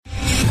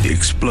The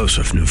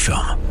explosive new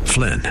film,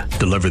 Flynn,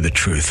 deliver the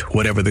truth,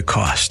 whatever the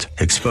cost.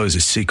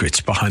 Exposes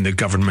secrets behind the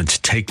government's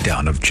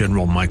takedown of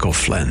General Michael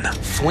Flynn.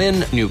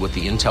 Flynn knew what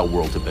the intel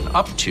world had been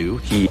up to.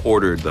 He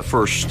ordered the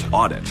first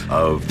audit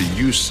of the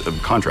use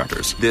of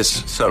contractors.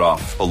 This set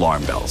off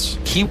alarm bells.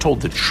 He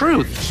told the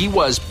truth. He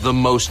was the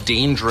most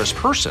dangerous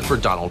person for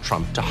Donald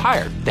Trump to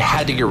hire. They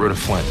had to get rid of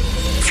Flynn.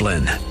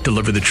 Flynn,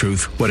 deliver the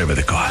truth, whatever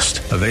the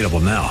cost. Available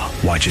now.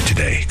 Watch it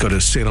today. Go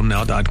to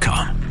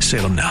salemnow.com.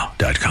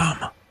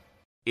 salemnow.com.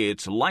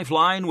 It's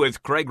Lifeline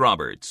with Craig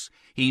Roberts.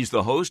 He's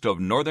the host of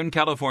Northern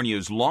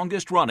California's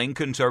longest-running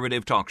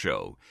conservative talk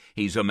show.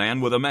 He's a man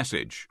with a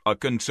message, a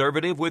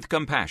conservative with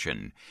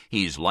compassion.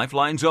 He's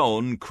Lifeline's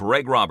own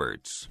Craig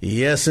Roberts.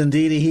 Yes,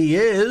 indeed he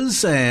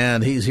is,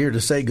 and he's here to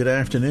say good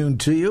afternoon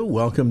to you.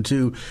 Welcome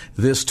to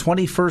this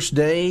 21st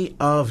day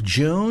of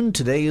June.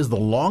 Today is the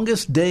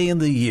longest day in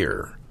the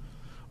year,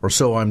 or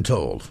so I'm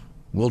told.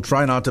 We'll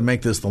try not to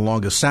make this the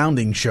longest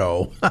sounding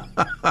show,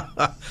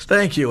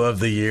 thank you, of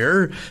the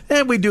year.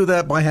 And we do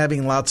that by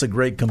having lots of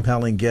great,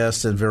 compelling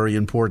guests and very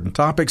important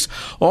topics,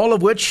 all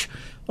of which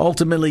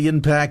ultimately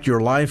impact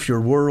your life,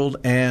 your world,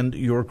 and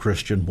your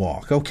Christian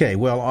walk. Okay,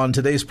 well, on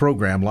today's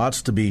program,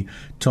 lots to be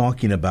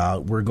talking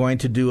about. We're going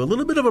to do a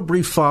little bit of a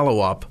brief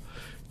follow-up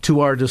to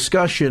our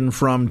discussion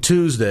from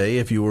Tuesday,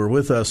 if you were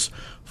with us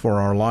for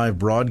our live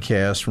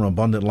broadcast from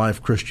Abundant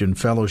Life Christian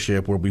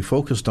Fellowship, where we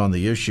focused on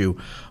the issue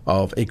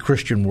of a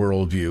Christian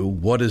worldview.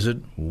 What is it?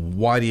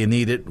 Why do you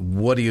need it?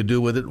 What do you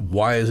do with it?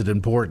 Why is it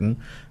important?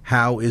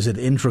 How is it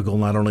integral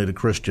not only to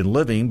Christian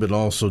living, but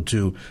also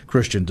to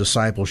Christian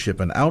discipleship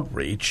and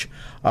outreach?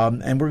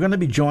 And we're going to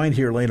be joined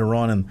here later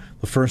on in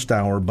the first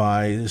hour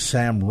by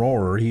Sam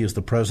Rohrer. He is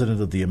the president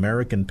of the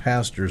American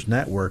Pastors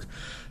Network,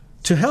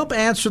 to help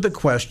answer the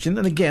question,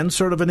 and again,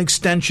 sort of an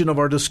extension of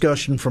our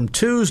discussion from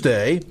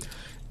Tuesday,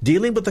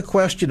 dealing with the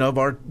question of,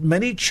 are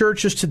many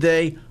churches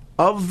today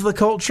of the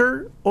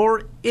culture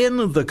or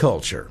in the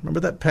culture?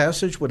 Remember that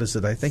passage? What is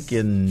it? I think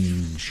in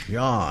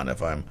John,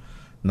 if I'm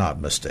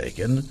not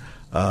mistaken,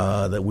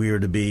 that we are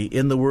to be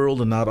in the world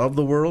and not of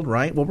the world,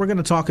 right? Well, we're going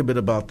to talk a bit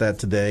about that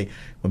today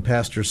when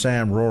Pastor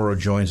Sam Rohrer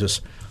joins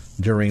us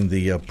during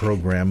the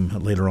program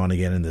later on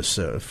again in this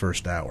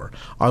first hour.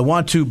 I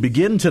want to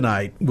begin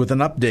tonight with an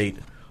update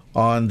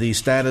on the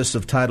status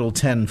of Title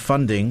X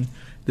funding.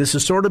 This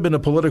has sort of been a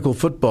political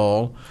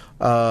football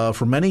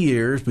for many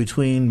years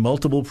between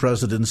multiple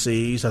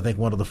presidencies. I think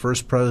one of the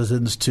first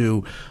presidents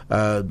to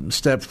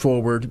step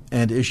forward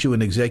and issue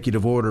an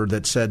executive order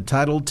that said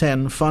Title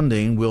X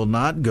funding will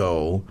not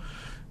go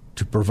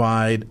to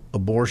provide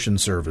abortion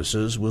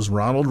services was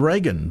Ronald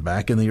Reagan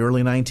back in the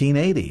early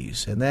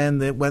 1980s. And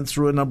then it went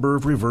through a number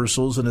of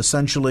reversals, and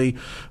essentially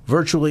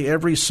virtually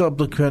every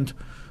subsequent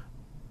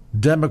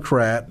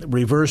Democrat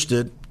reversed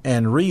it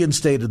and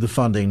reinstated the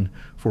funding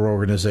for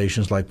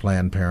organizations like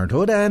Planned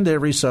Parenthood, and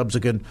every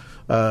subsequent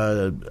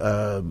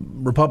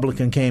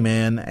Republican came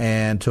in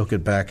and took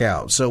it back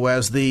out. So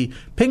as the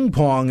ping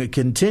pong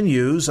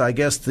continues, I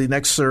guess the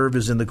next serve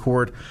is in the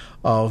court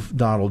of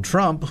Donald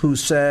Trump, who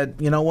said,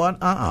 you know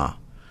what,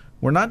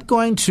 we're not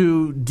going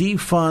to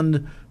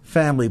defund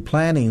family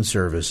planning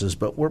services,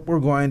 but what we're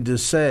going to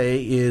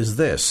say is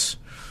this,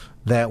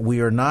 that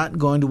we are not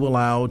going to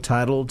allow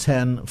Title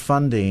X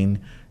funding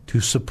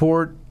to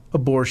support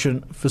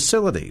abortion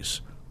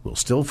facilities. We'll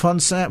still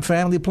fund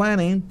family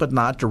planning, but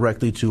not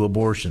directly to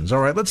abortions. All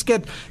right, let's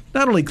get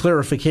not only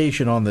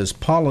clarification on this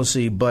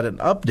policy, but an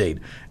update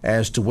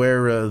as to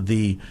where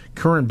the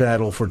current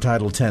battle for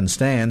Title X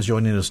stands.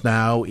 Joining us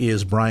now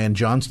is Brian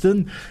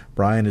Johnston.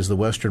 Brian is the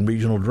Western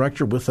Regional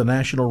Director with the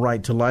National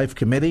Right to Life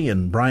Committee.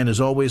 And Brian, as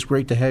always,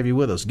 great to have you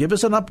with us. Give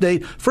us an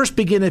update. First,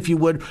 begin, if you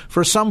would,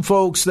 for some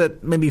folks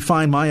that maybe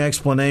find my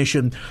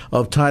explanation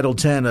of Title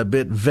X a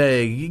bit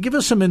vague. Give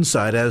us some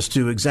insight as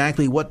to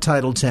exactly what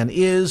Title X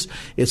is,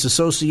 its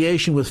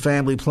association with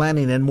family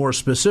planning, and more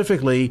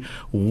specifically,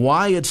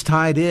 why it's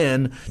tied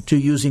in to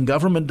using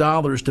government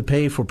dollars to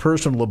pay for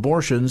personal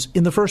abortions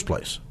in the first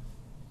place.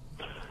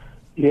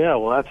 Yeah,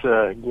 well, that's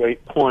a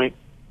great point,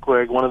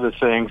 Greg. One of the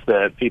things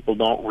that people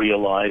don't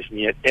realize, and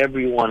yet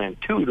everyone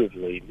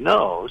intuitively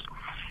knows,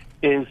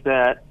 is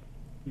that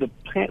the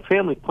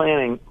family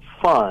planning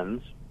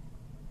funds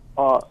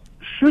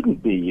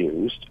shouldn't be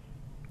used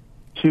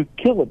to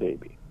kill a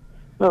baby.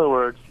 In other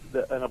words,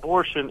 an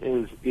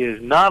abortion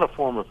is not a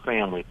form of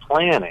family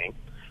planning.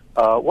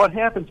 What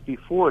happens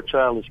before a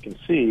child is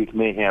conceived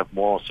may have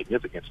moral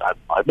significance.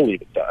 I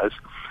believe it does.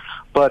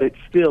 But it's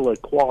still a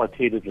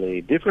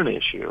qualitatively different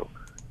issue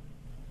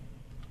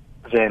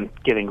than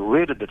getting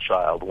rid of the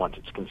child once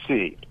it's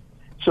conceived.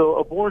 So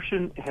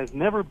abortion has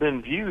never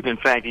been viewed. In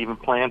fact, even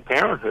Planned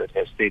Parenthood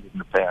has stated in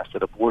the past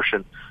that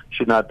abortion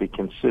should not be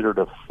considered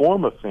a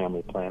form of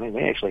family planning.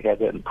 They actually had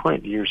that in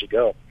print years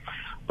ago.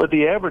 But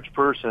the average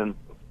person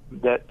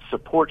that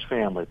supports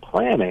family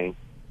planning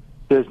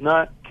does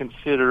not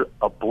consider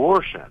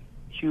abortion,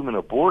 human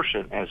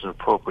abortion, as an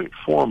appropriate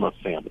form of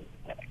family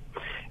planning.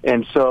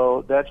 And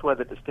so that's why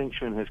the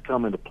distinction has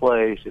come into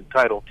place. In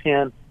Title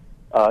X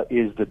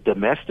is the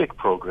domestic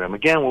program.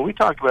 Again, when we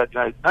talk about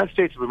the United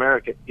States of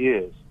America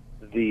is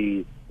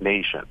the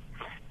nation.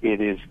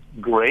 It is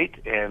great,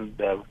 and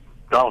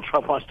Donald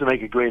Trump wants to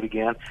make it great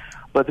again,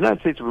 but the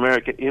United States of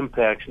America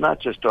impacts not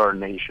just our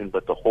nation,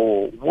 but the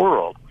whole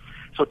world.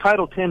 So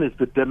Title 10 is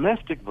the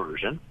domestic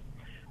version.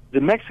 The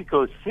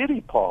Mexico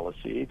City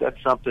policy,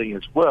 that's something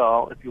as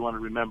well, if you want to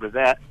remember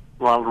that.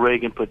 Ronald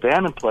Reagan put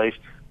that in place.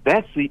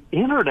 That's the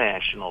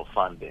international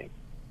funding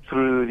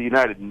through the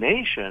United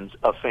Nations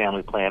of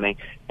family planning,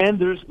 and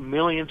there's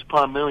millions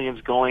upon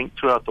millions going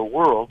throughout the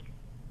world.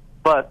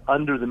 But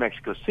under the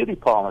Mexico City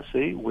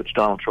policy, which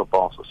Donald Trump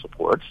also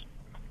supports,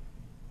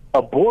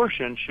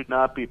 abortion should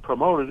not be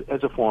promoted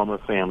as a form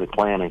of family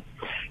planning.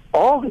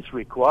 All this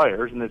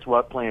requires, and it's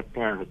what Planned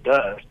Parenthood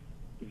does,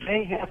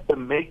 they have to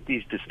make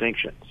these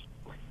distinctions.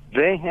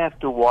 They have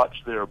to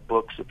watch their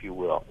books, if you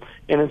will.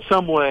 And in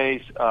some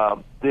ways,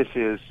 this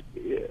is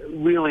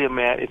really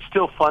it's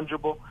still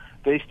fungible.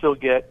 They still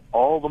get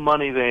all the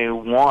money they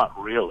want,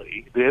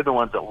 really. They're the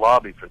ones that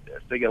lobby for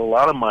this. They get a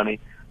lot of money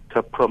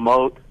to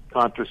promote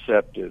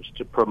contraceptives,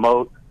 to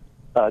promote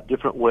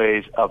different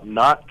ways of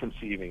not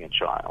conceiving a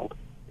child.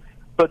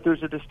 But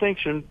there's a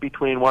distinction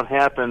between what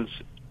happens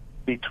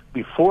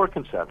before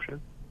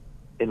conception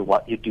and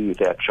what you do with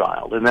that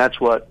child. And that's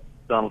what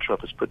Donald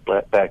Trump has put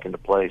back into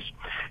place.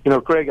 You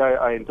know, Craig,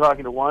 I in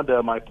talking to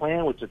Wanda, my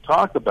plan was to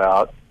talk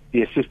about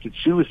the assisted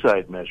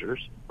suicide measures,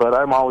 but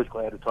I'm always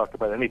glad to talk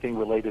about anything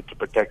related to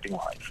protecting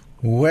life.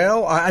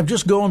 Well, I'm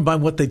just going by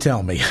what they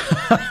tell me.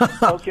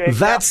 Okay.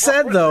 That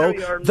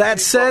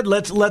said,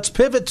 let's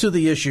pivot to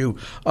the issue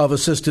of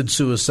assisted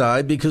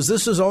suicide, because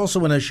this is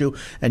also an issue,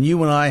 and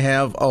you and I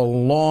have a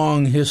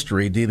long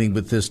history dealing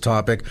with this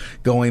topic,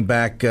 going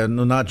back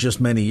not just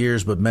many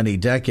years, but many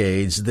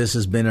decades. This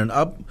has been an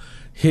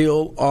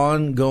uphill,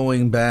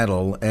 ongoing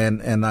battle,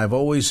 and I've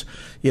always,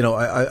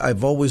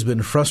 I've always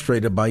been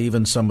frustrated by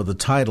even some of the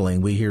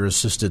titling. We hear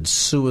assisted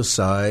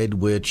suicide,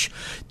 which,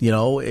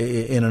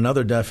 in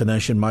another definition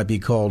might be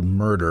called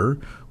murder.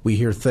 We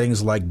hear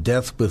things like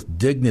death with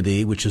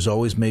dignity, which has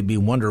always made me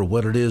wonder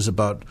what it is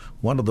about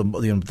one of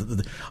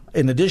the,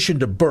 in addition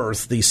to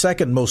birth, the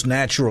second most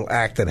natural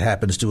act that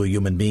happens to a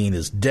human being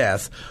is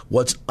death.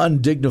 What's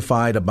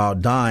undignified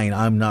about dying,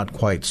 I'm not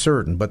quite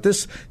certain. But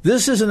this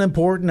is an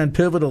important and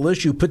pivotal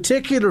issue,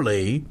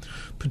 particularly,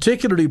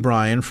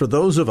 Brian, for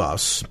those of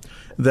us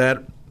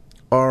that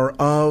are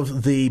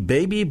of the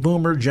baby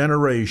boomer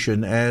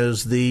generation.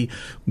 As the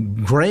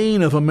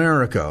grain of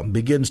America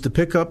begins to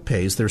pick up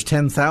pace, there's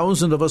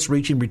 10,000 of us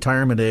reaching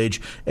retirement age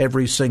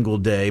every single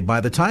day. By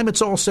the time it's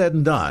all said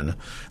and done,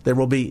 there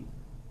will be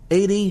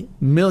 80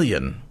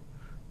 million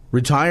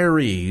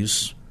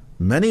retirees,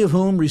 many of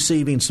whom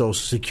receiving Social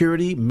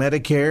Security,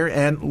 Medicare,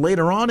 and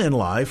later on in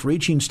life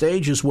reaching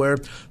stages where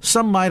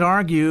some might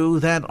argue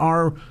that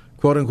our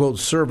quote-unquote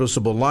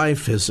serviceable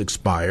life has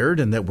expired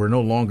and that we're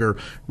no longer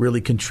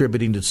really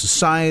contributing to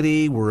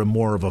society. We're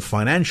more of a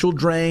financial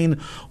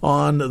drain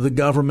on the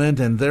government,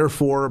 and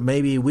therefore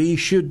maybe we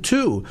should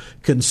too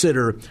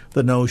consider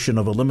the notion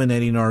of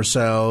eliminating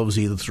ourselves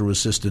either through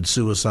assisted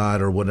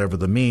suicide or whatever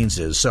the means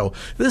is. So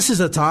this is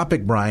a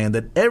topic, Brian,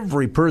 that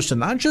every person,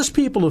 not just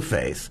people of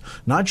faith,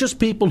 not just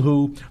people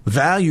who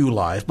value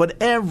life,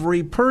 but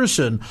every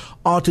person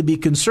ought to be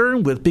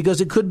concerned with,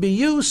 because it could be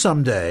you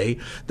someday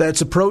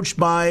that's approached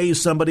by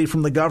somebody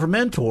from the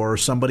government or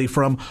somebody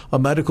from a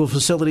medical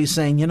facility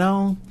saying,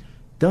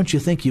 don't you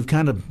think you've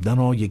kind of done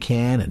all you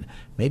can and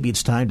maybe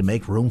it's time to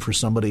make room for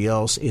somebody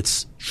else?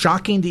 It's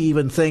shocking to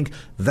even think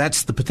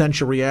that's the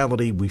potential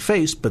reality we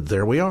face, but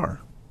there we are.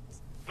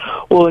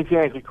 Well,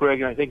 exactly, Craig,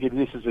 and I think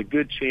this is a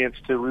good chance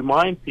to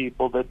remind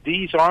people that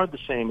these are the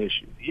same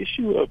issue. The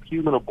issue of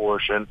human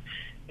abortion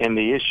and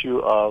the issue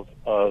of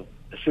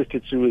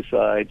assisted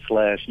suicide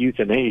 /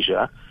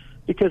 euthanasia,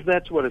 because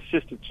that's what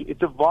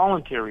it's a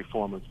voluntary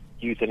form of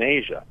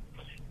euthanasia.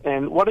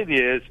 And what it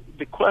is,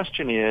 the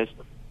question is,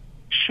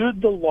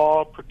 should the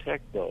law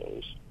protect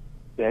those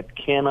that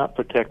cannot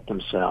protect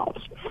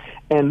themselves?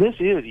 And this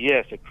is,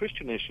 yes, a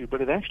Christian issue,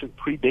 but it actually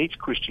predates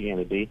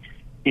Christianity.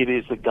 It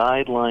is the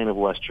guideline of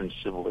Western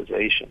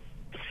civilization,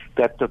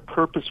 that the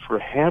purpose for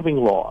having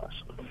laws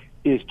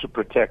is to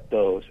protect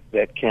those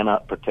that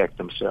cannot protect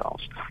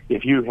themselves.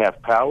 If you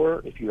have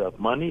power, if you have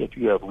money, if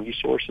you have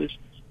resources,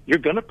 you're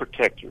going to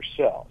protect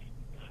yourself.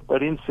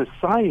 But in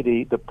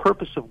society, the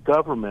purpose of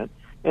government,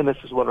 and this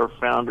is what our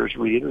founders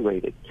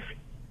reiterated,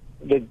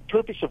 the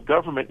purpose of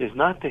government is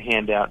not to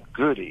hand out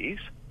goodies,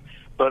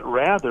 but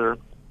rather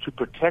to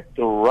protect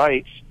the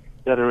rights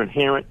that are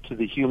inherent to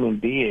the human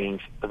beings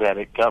that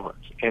it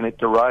governs. And it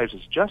derives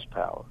its just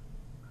power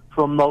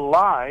from the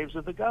lives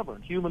of the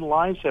governed. Human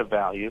lives have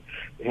value.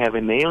 They have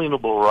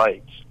inalienable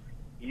rights.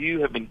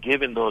 You have been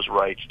given those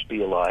rights to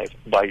be alive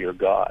by your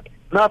God,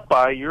 not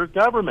by your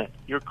government.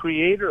 Your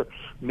Creator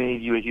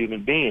made you a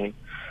human being.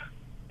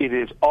 It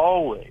is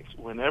always,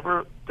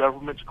 whenever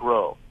governments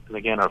grow, and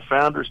again, our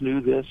founders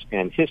knew this,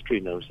 and history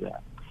knows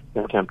that,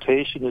 the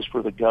temptation is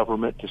for the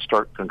government to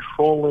start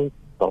controlling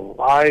the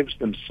lives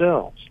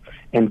themselves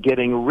and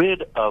getting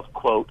rid of,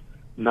 quote,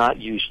 not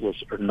useless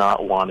or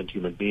not wanted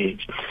human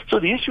beings. So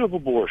the issue of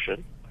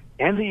abortion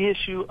and the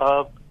issue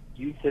of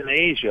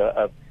euthanasia,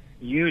 of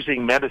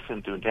using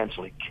medicine to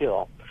intentionally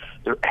kill,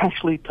 they're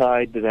actually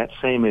tied to that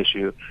same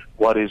issue,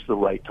 what is the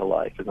right to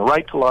life? And the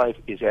right to life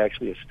is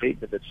actually a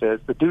statement that says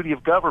the duty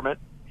of government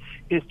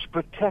is to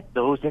protect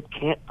those that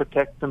can't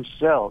protect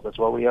themselves. That's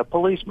why we have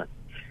policemen,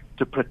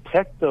 to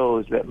protect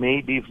those that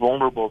may be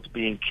vulnerable to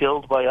being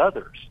killed by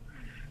others.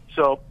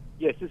 So,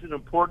 yes, this is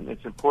important.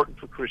 It's important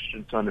for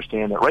Christians to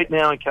understand that. Right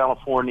now in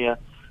California,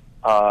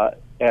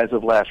 as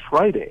of last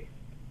Friday,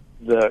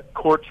 the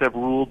courts have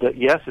ruled that,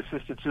 yes,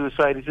 assisted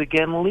suicide is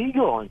again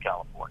legal in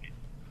California.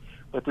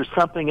 But there's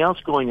something else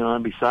going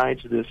on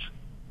besides this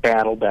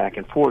battle back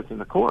and forth in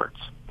the courts.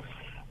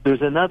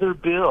 There's another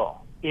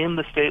bill in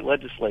the state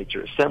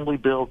legislature, Assembly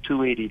Bill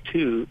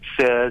 282,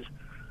 says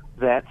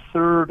that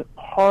third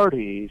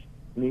parties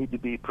need to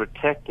be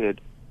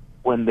protected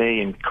when they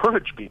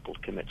encourage people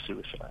to commit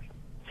suicide.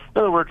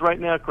 In other words, right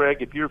now, Craig,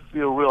 if you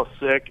feel real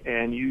sick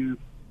and you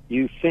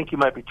think you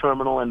might be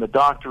terminal and the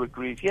doctor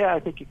agrees, yeah, I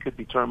think you could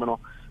be terminal,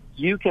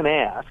 you can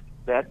ask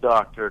that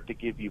doctor to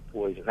give you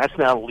poison. That's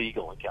now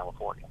legal in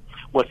California.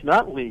 What's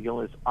not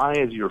legal is I,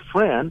 as your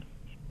friend,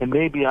 and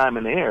maybe I'm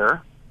an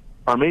heir,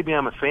 or maybe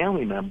I'm a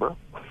family member,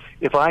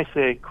 if I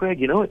say, Craig,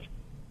 you know,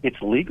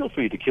 it's legal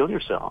for you to kill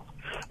yourself.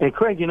 And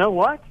Craig, you know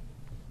what?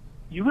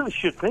 You really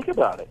should think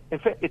about it. In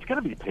fact, it's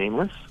going to be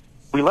painless.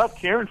 We love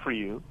caring for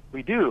you.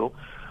 We do.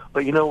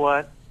 But you know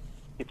what?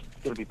 It's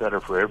going to be better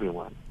for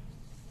everyone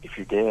if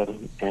you're dead,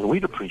 and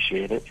we'd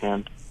appreciate it.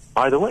 And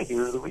by the way,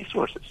 here are the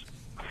resources.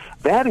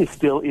 That is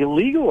still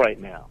illegal right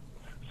now.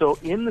 So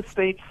in the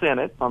state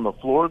Senate, on the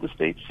floor of the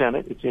state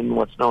Senate, it's in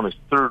what's known as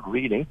third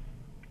reading.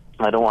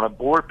 I don't want to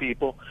bore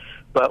people,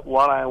 but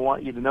what I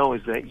want you to know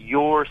is that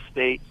your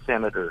state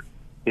senator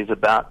is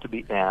about to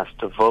be asked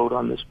to vote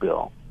on this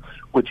bill,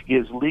 which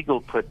gives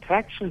legal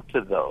protection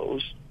to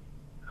those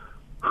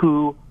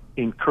who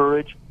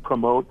encourage,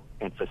 promote,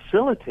 and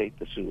facilitate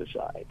the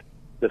suicide,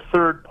 the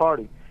third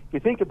party. If you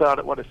think about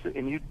it,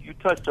 and you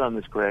touched on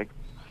this, Greg,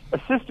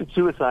 assisted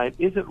suicide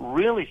isn't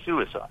really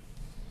suicide.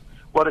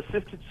 What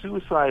assisted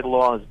suicide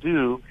laws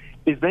do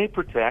is they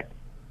protect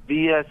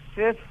the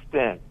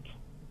assistant.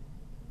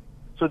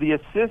 So the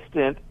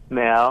assistant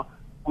now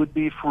would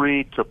be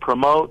free to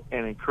promote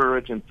and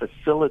encourage and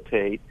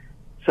facilitate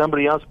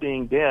somebody else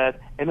being dead,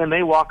 and then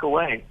they walk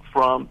away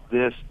from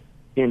this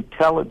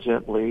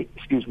intentionally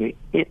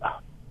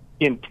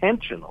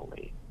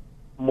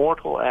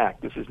mortal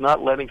act. This is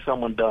not letting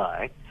someone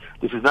die.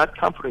 This is not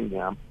comforting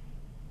them.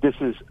 This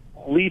is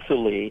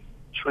lethally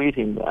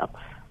treating them.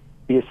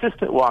 The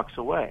assistant walks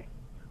away.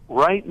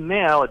 Right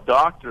now, a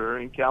doctor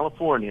in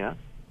California,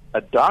 a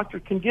doctor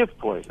can give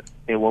poison.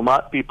 It will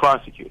not be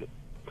prosecuted.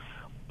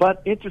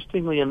 But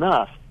interestingly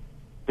enough,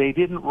 they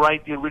didn't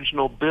write the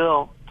original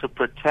bill to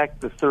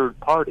protect the third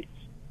parties.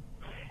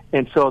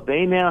 And so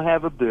they now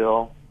have a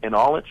bill, and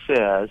all it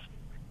says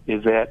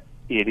is that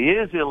it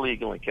is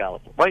illegal in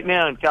California. Right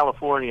now in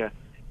California,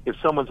 if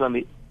someone's on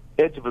the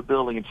edge of a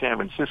building in San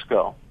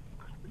Francisco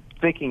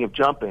thinking of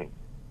jumping,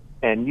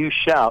 and you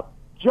shout,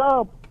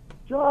 jump,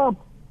 jump,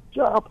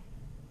 jump,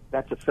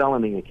 that's a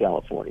felony in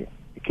California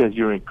because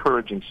you're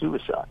encouraging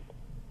suicide.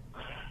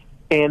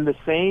 And the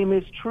same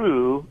is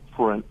true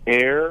for an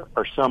heir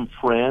or some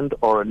friend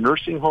or a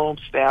nursing home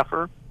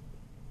staffer.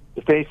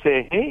 If they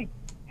say,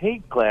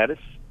 hey, Gladys,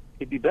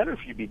 it'd be better if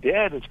you'd be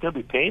dead. It's going to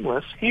be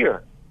painless.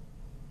 Here.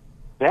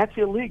 That's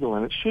illegal,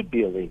 and it should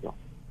be illegal.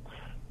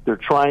 They're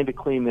trying to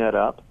clean that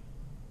up.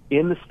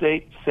 In the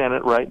state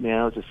Senate right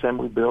now is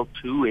Assembly Bill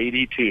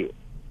 282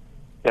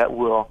 that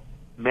will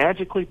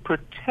magically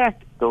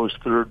protect those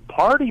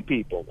third-party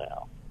people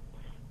now.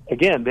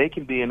 Again, they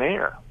can be an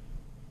heir.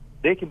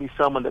 They can be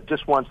someone that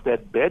just wants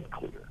that bed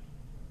clear.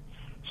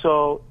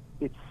 So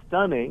it's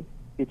stunning.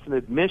 It's an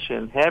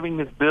admission. Having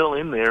this bill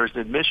in there is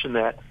an admission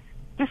that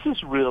this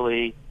is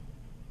really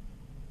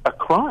a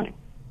crime.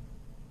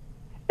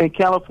 And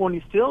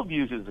California still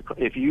views it as a crime.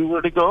 If you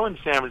were to go in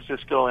San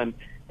Francisco and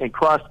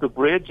cross the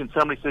bridge and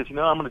somebody says, I'm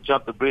going to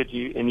jump the bridge,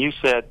 and you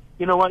said,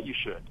 you know what, you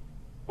should.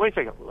 Wait a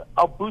second,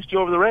 I'll boost you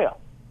over the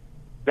rail.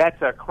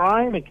 That's a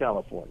crime in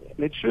California,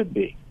 and it should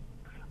be.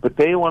 But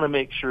they want to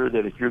make sure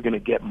that if you're going to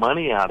get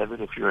money out of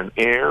it, if you're an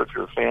heir, if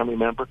you're a family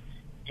member,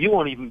 you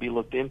won't even be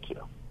looked into.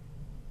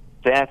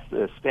 That's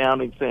the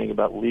astounding thing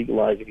about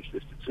legalizing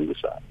assisted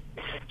suicide.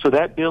 So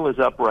that bill is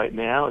up right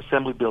now,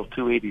 Assembly Bill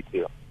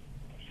 282.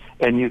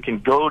 And you can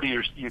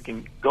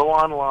go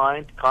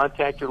online,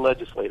 contact your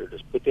legislator,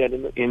 just put that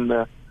in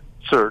the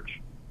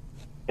search,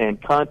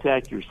 and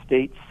contact your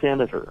state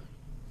senator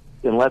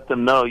and let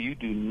them know you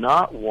do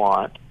not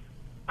want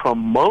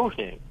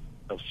promoting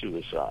of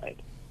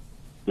suicide.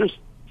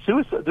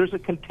 There's a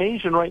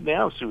contagion right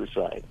now of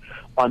suicide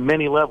on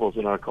many levels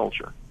in our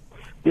culture.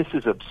 This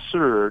is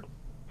absurd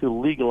to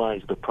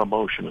legalize the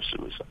promotion of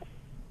suicide.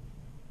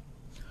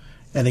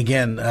 And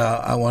again,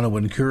 I want to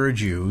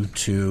encourage you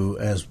to,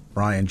 as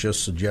Brian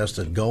just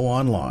suggested, go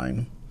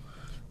online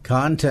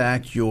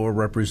contact your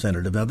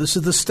representative. Now, this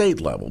is the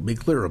state level. Be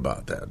clear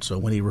about that. So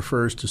when he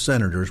refers to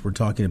senators, we're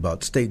talking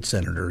about state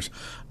senators,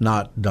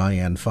 not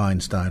Dianne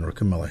Feinstein or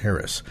Kamala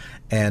Harris.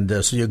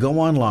 And so you go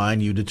online,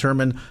 you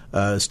determine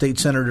a state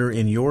senator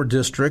in your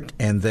district,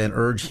 and then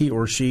urge he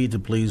or she to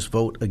please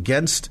vote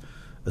against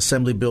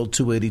Assembly Bill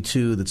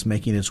 282 that's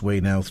making its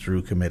way now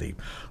through committee.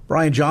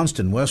 Brian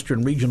Johnston,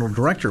 Western Regional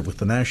Director with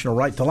the National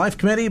Right to Life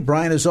Committee.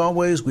 Brian, as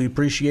always, we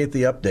appreciate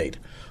the update.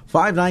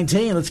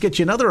 5:19, let's get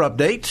you another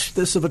update.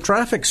 This is a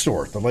traffic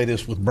story, the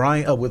latest with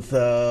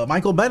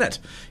Michael Bennett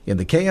in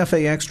the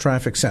KFAX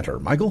Traffic Center.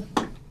 Michael?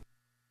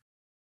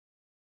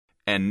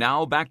 And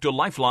now back to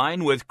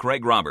Lifeline with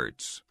Craig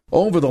Roberts.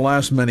 Over the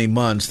last many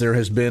months, there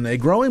has been a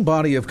growing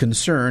body of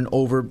concern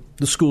over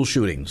the school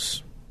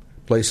shootings.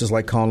 Places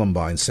like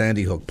Columbine,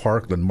 Sandy Hook,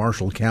 Parkland,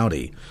 Marshall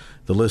County.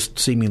 The list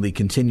seemingly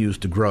continues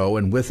to grow,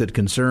 and with it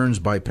concerns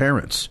by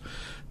parents,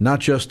 not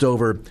just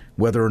over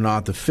whether or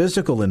not the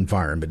physical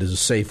environment is a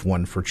safe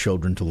one for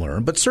children to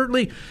learn, but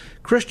certainly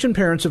Christian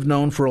parents have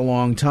known for a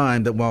long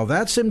time that while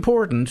that's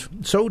important,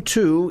 so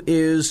too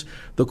is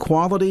the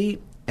quality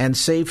and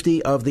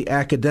safety of the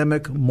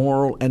academic,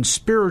 moral, and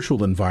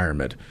spiritual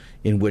environment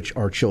in which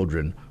our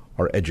children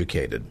are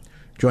educated.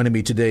 Joining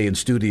me today in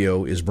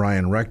studio is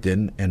Brian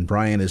Reckton, and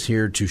Brian is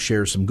here to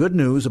share some good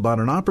news about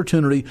an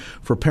opportunity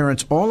for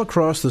parents all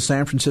across the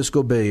San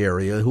Francisco Bay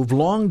Area who've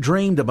long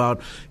dreamed about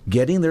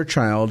getting their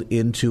child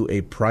into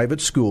a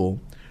private school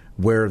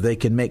where they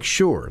can make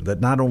sure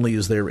that not only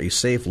is there a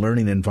safe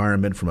learning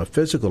environment from a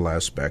physical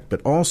aspect,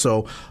 but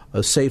also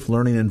a safe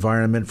learning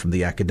environment from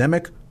the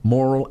academic,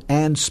 moral,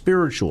 and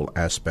spiritual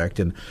aspect.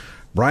 And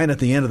Brian, at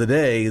the end of the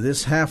day,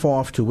 this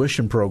half-off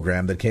tuition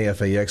program that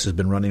KFAX has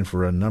been running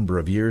for a number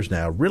of years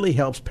now really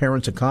helps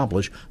parents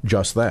accomplish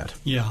just that.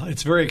 Yeah,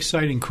 it's very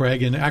exciting,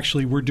 Craig, and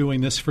actually we're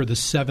doing this for the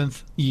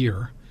 7th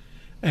year.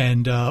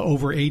 And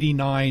over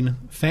 89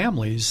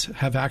 families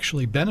have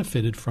actually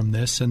benefited from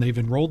this, and they've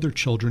enrolled their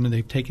children, and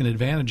they've taken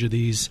advantage of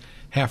these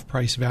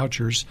half-price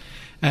vouchers.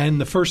 And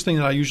the first thing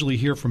that I usually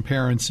hear from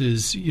parents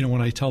is,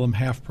 when I tell them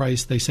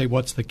half-price, they say,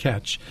 what's the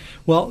catch?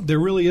 Well, there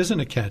really isn't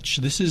a catch.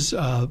 This has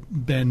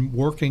been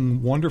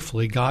working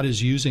wonderfully. God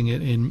is using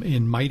it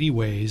in mighty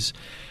ways.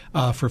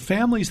 For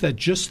families that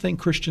just think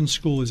Christian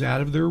school is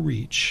out of their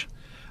reach,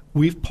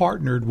 we've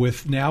partnered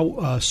with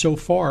now so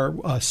far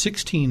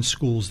 16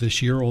 schools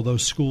this year, although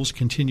schools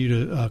continue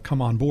to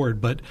come on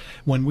board. But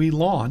when we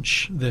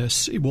launch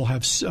this, we'll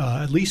have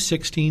at least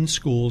 16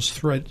 schools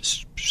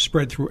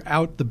spread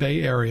throughout the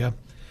Bay Area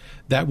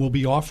that will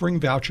be offering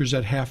vouchers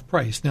at half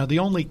price. Now, the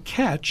only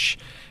catch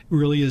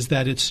really is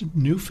that it's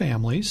new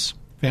families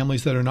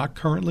that are not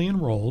currently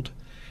enrolled,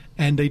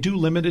 and they do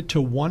limit it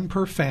to one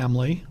per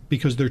family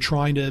because they're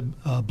trying to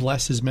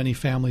bless as many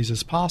families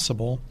as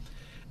possible.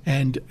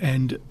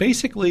 And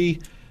basically,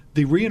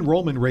 the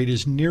re-enrollment rate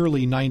is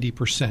nearly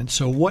 90%.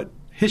 So what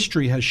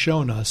history has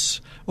shown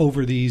us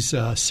over these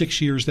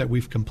 6 years that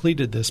we've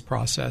completed this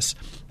process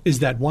is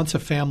that once a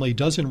family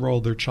does enroll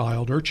their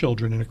child or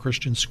children in a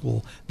Christian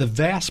school, the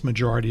vast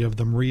majority of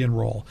them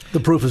re-enroll. The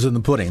proof is in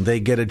the pudding. They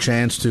get a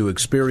chance to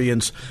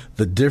experience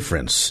the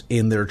difference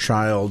in their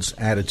child's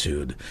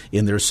attitude,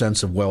 in their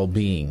sense of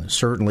well-being.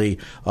 Certainly,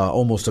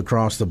 almost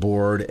across the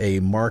board, a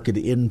marked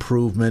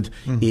improvement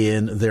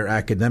in their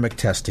academic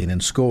testing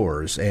and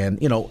scores. And,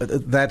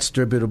 that's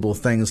attributable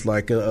things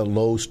like a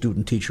low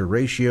student-teacher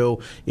ratio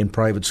in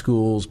private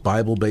schools,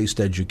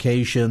 Bible-based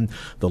education,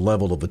 the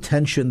level of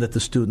attention that the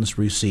students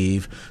receive.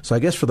 So I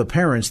guess for the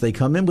parents, they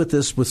come in with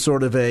this with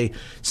sort of a,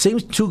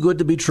 seems too good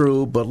to be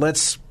true, but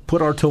let's put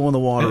our toe in the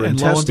water and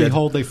test it. And lo and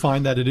behold, they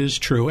find that it is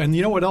true. And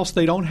you know what else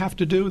they don't have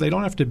to do? They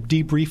don't have to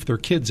debrief their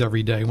kids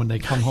every day when they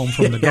come home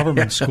from the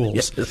government schools.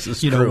 Yes, this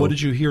is true. What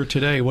did you hear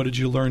today? What did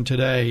you learn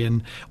today?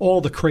 And all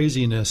the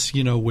craziness,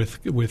 with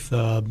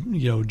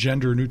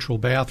gender-neutral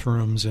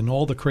bathrooms and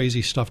all the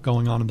crazy stuff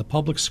going on in the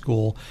public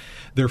school,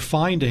 they're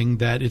finding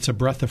that it's a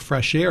breath of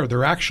fresh air.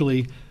 They're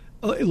actually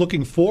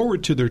looking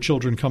forward to their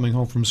children coming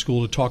home from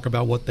school to talk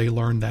about what they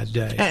learned that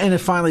day. And it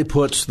finally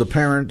puts the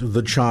parent,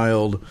 the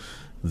child,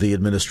 the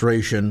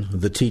administration,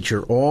 the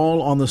teacher,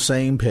 all on the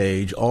same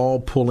page, all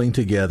pulling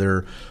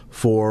together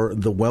for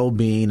the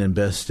well-being and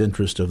best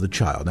interest of the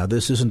child. Now,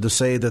 this isn't to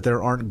say that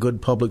there aren't good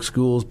public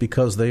schools,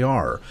 because they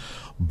are.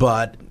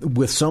 But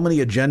with so many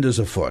agendas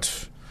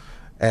afoot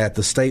at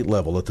the state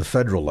level, at the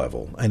federal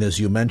level, and as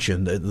you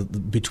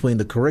mentioned, between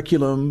the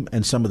curriculum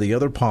and some of the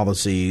other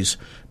policies,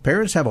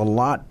 parents have a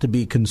lot to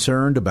be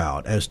concerned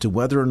about as to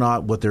whether or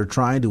not what they're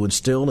trying to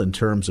instill in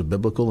terms of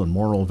biblical and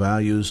moral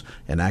values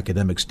and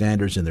academic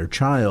standards in their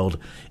child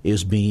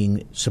is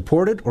being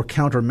supported or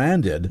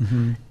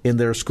countermanded in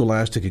their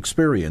scholastic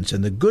experience.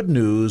 And the good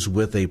news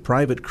with a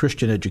private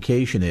Christian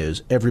education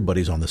is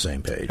everybody's on the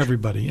same page.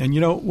 Everybody. And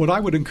what I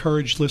would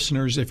encourage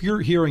listeners, if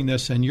you're hearing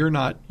this and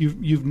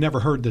you've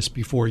never heard this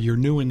before, you're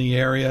new in the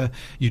area,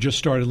 you just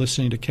started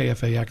listening to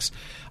KFAX,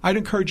 I'd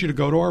encourage you to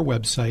go to our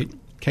website,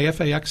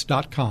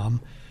 KFAX.com.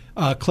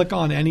 click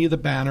on any of the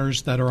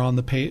banners that are on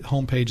the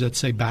homepage that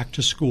say Back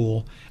to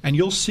School, and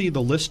you'll see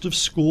the list of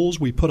schools.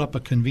 We put up a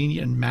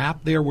convenient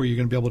map there where you're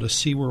going to be able to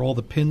see where all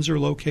the pins are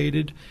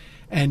located.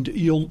 And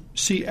you'll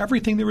see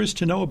everything there is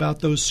to know about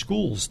those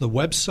schools, the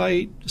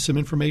website, some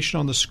information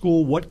on the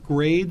school, what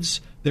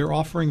grades they're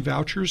offering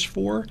vouchers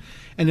for.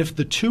 And if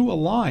the two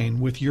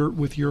align with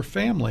your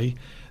family,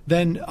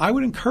 then I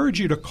would encourage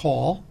you to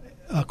call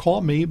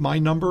me. My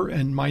number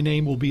and my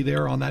name will be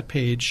there on that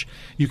page.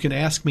 You can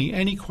ask me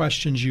any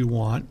questions you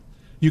want.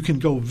 You can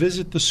go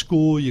visit the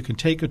school. You can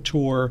take a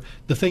tour.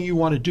 The thing you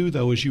want to do,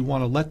 though, is you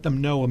want to let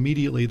them know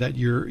immediately that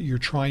you're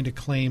trying to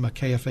claim a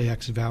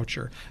KFAX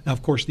voucher. Now,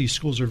 of course, these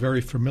schools are very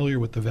familiar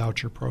with the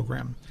voucher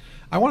program.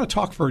 I want to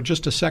talk for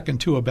just a second,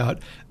 too, about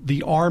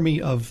the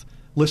army of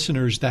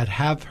listeners that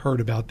have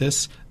heard about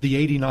this, the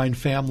 89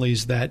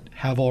 families that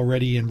have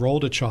already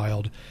enrolled a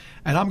child.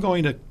 And I'm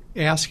going to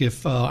ask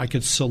if I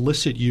could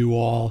solicit you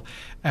all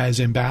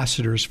as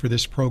ambassadors for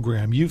this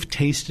program. You've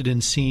tasted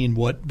and seen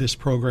what this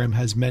program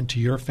has meant to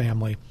your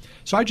family.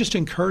 So I just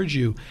encourage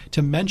you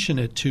to mention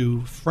it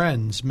to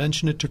friends,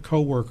 mention it to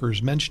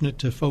coworkers, mention it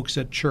to folks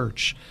at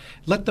church.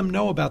 Let them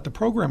know about the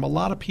program. A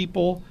lot of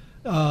people,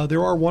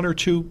 there are one or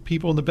two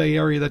people in the Bay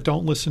Area that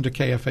don't listen to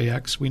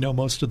KFAX. We know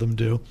most of them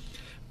do.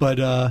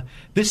 But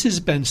this has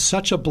been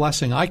such a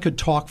blessing. I could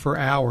talk for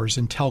hours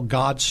and tell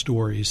God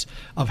stories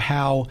of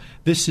how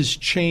this has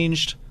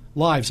changed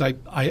lives.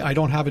 I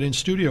don't have it in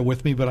studio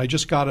with me, but I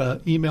just got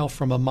an email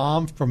from a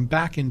mom from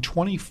back in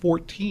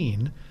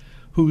 2014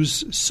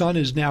 whose son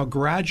is now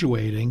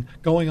graduating,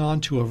 going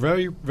on to a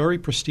very, very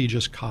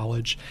prestigious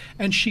college.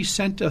 And she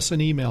sent us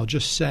an email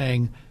just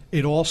saying,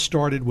 it all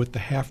started with the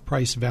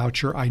half-price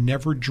voucher. I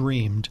never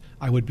dreamed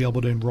I would be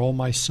able to enroll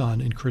my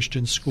son in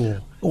Christian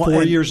school. Well,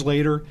 4 years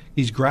later,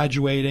 he's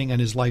graduating, and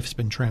his life's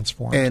been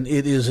transformed. And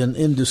it is an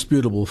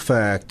indisputable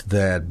fact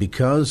that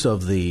because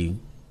of the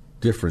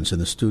difference in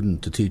the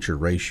student-to-teacher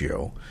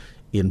ratio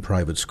in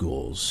private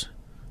schools,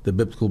 the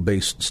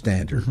biblical-based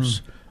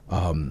standards,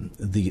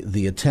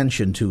 the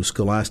attention to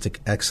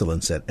scholastic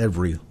excellence at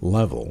every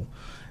level,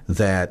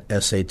 that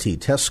SAT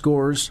test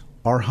scores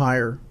are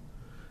higher.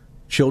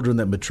 Children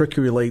that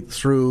matriculate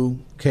through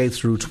K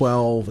through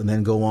 12 and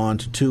then go on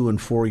to 2- and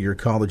 4-year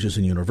colleges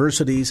and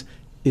universities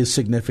is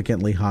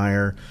significantly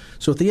higher.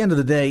 So at the end of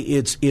the day,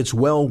 it's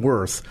well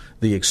worth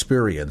the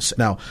experience.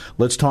 Now,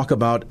 let's talk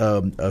about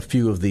a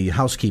few of the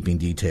housekeeping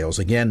details.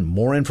 Again,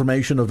 more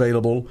information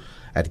available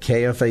at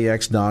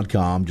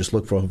KFAX.com. Just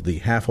look for the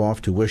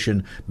half-off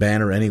tuition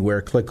banner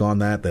anywhere. Click on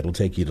that. That'll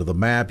take you to the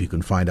map. You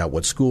can find out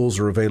what schools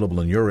are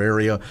available in your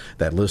area.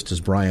 That list,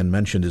 as Brian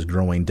mentioned, is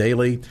growing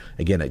daily.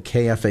 Again, at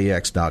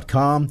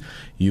KFAX.com.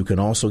 You can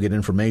also get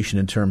information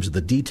in terms of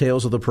the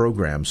details of the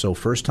program. So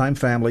first-time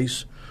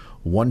families,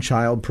 one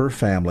child per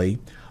family.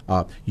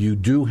 You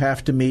do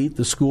have to meet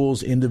the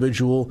school's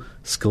individual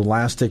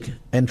scholastic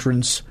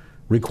entrance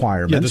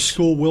requirements. Yeah, the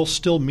school will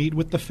still meet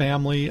with the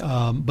family,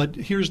 but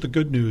here's the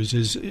good news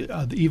is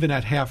even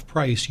at half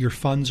price, your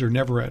funds are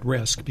never at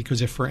risk,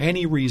 because if for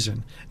any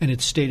reason, and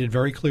it's stated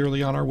very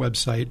clearly on our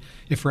website,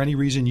 if for any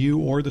reason you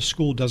or the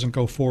school doesn't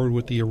go forward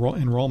with the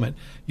enrollment,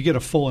 you get a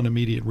full and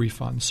immediate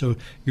refund. So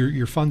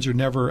your funds are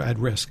never at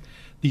risk.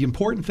 The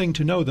important thing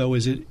to know, though,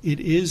 is it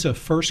is a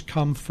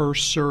first-come,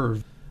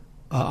 first-served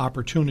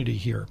opportunity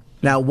here.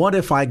 Now, what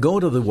if I go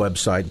to the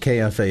website,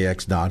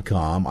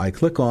 KFAX.com, I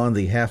click on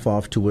the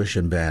half-off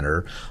tuition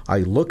banner, I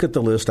look at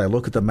the list, I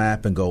look at the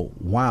map and go,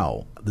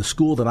 wow, the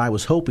school that I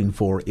was hoping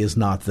for is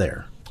not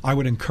there? I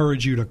would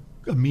encourage you to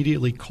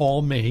immediately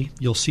call me.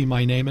 You'll see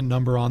my name and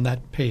number on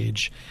that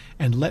page,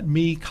 and let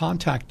me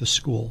contact the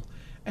school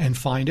and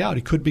find out.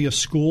 It could be a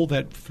school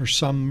that for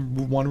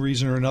one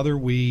reason or another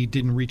we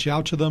didn't reach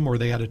out to them, or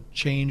they had a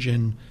change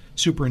in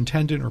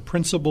superintendent or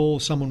principal,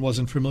 someone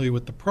wasn't familiar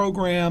with the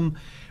program.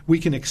 We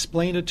can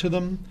explain it to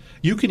them.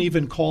 You can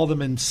even call them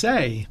and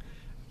say,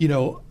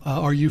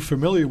 are you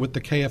familiar with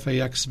the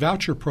KFAX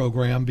voucher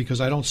program,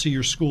 because I don't see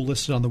your school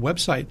listed on the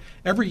website.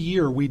 Every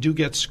year we do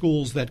get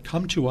schools that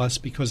come to us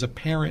because a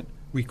parent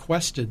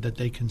requested that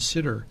they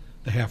consider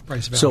the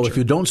half-price voucher. So if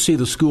you don't see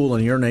the school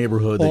in your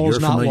neighborhood that All's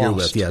you're familiar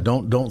with,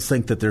 don't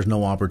think that there's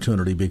no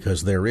opportunity,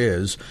 because there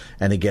is.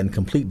 And again,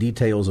 complete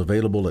details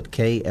available at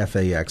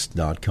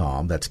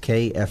KFAX.com. That's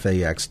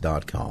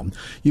KFAX.com.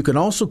 You can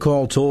also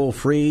call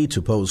toll-free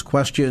to pose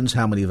questions,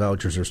 how many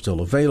vouchers are still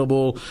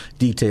available,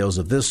 details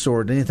of this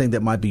sort, anything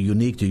that might be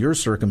unique to your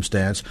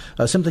circumstance.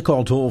 Simply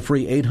call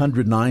toll-free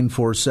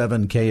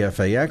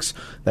 800-947-KFAX.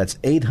 That's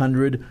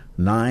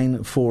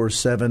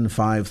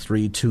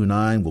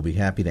 800-947-5329. We'll be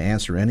happy to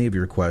answer any of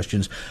your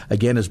questions.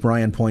 Again, as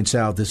Brian points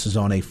out, this is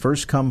on a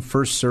first-come,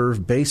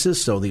 first-served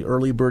basis, so the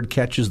early bird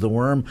catches the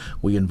worm.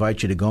 We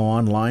invite you to go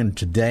online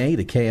today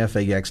to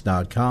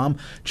KFAX.com,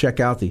 check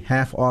out the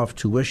half-off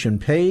tuition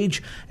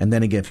page, and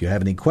then again, if you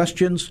have any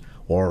questions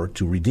or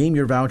to redeem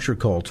your voucher,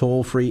 call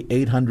toll-free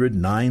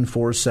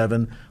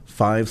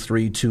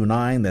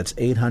 800-947-5329. That's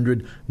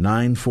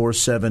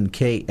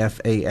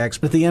 800-947-KFAX.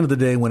 But at the end of the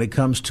day, when it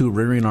comes to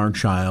rearing our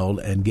child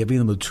and giving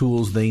them the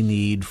tools they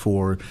need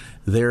for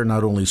their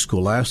not only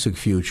scholastic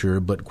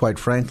future, but quite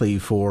frankly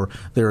for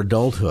their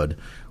adulthood,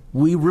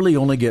 we really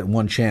only get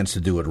one chance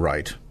to do it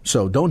right.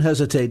 So don't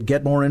hesitate.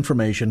 Get more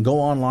information. Go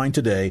online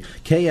today,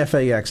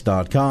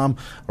 kfax.com,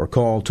 or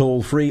call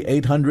toll-free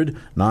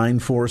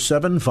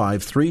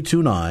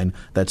 800-947-5329.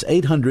 That's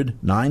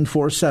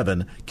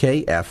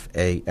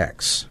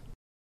 800-947-KFAX.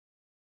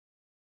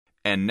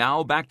 And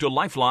now back to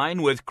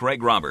Lifeline with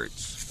Craig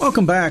Roberts.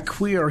 Welcome back.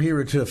 We are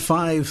here at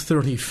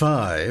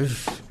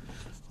 5:35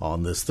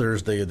 on this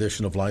Thursday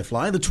edition of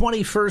Lifeline, the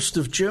 21st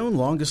of June,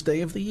 longest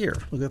day of the year.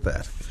 Look at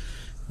that.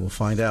 We'll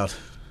find out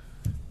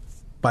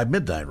by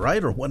midnight,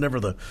 right? Or whenever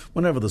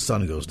the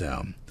sun goes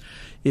down.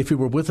 If you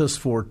were with us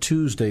for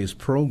Tuesday's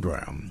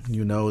program,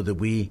 you know that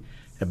we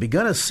have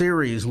begun a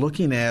series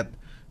looking at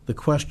the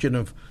question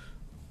of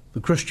the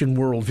Christian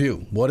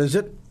worldview. What is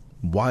it?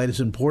 Why it is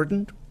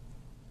important?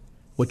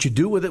 What you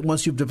do with it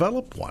once you've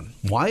developed one?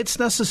 Why it's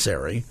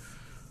necessary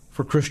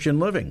for Christian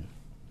living?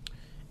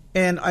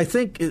 And I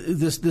think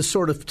this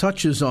sort of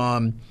touches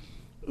on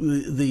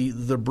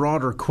the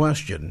broader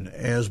question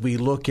as we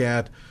look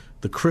at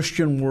the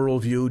Christian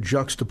worldview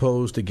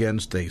juxtaposed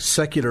against a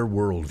secular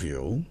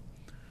worldview,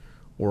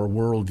 or a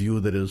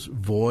worldview that is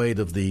void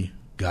of the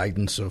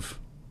guidance of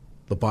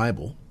the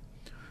Bible,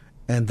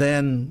 and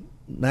then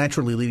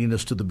naturally leading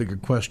us to the bigger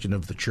question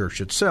of the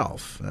church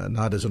itself,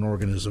 not as an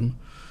organism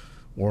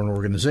or an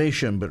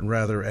organization, but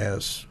rather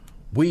as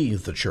we,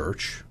 the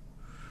church,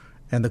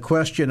 and the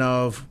question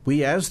of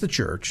we as the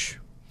church,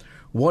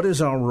 what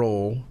is our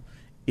role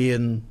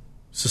in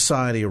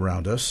society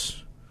around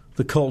us,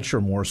 the culture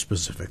more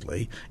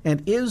specifically,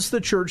 and is the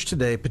church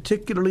today,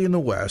 particularly in the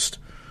West,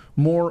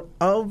 more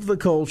of the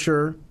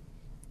culture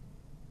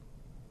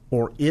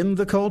or in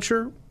the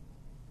culture?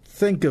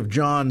 Think of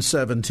John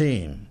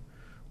 17,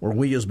 where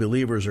we as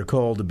believers are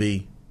called to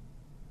be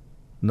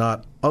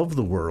not of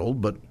the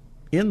world, but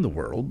in the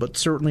world, but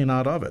certainly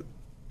not of it.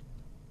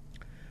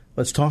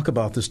 Let's talk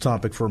about this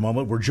topic for a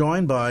moment. We're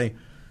joined by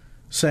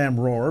Sam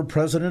Rohrer,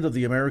 president of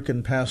the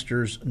American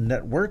Pastors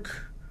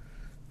Network.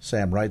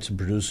 Sam writes and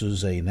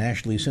produces a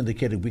nationally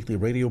syndicated weekly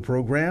radio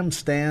program,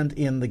 Stand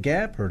in the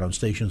Gap, heard on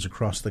stations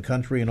across the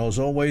country. And as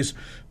always,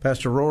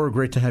 Pastor Rohrer,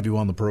 great to have you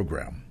on the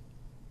program.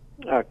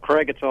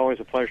 Craig, it's always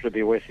a pleasure to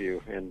be with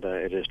you, and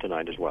it is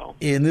tonight as well.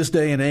 In this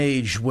day and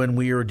age when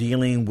we are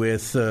dealing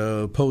with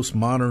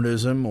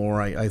postmodernism,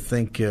 or I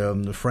think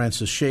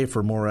Francis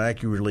Schaeffer more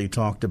accurately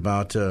talked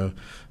about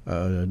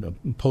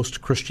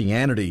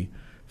post-Christianity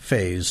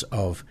phase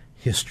of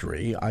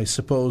history, I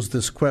suppose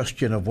this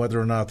question of whether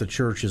or not the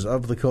church is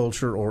of the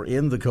culture or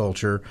in the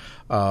culture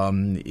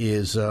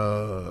is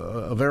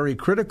a very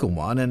critical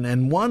one,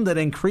 and one that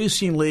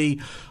increasingly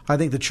I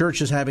think the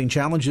church is having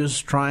challenges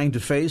trying to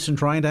face and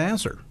trying to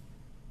answer.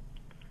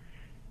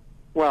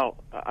 Well,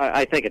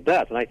 I think it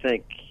does, and I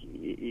think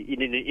you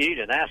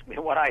didn't ask me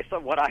what I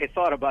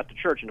thought about the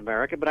church in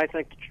America, but I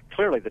think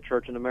clearly the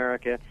church in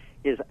America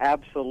is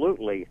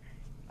absolutely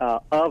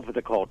of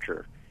the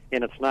culture,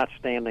 and it's not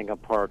standing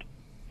apart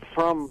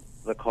from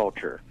the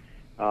culture.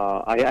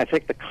 I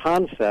think the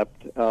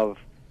concept of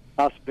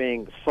us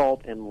being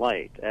salt and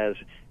light as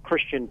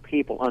Christian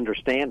people,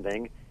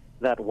 understanding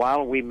that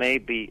while we may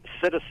be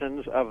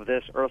citizens of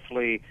this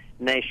earthly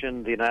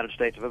nation, the United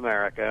States of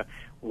America,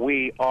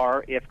 we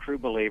are, if true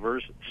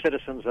believers,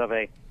 citizens of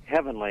a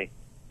heavenly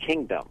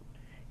kingdom.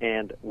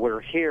 And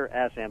we're here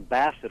as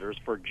ambassadors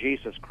for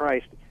Jesus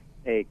Christ,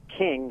 a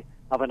king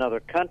of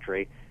another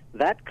country.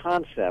 That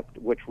concept,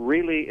 which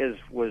really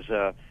was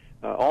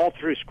all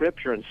through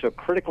Scripture and so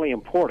critically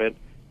important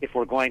if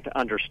we're going to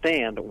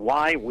understand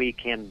why we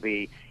can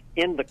be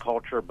in the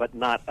culture but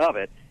not of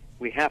it,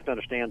 we have to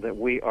understand that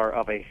we are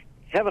of a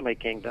heavenly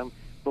kingdom,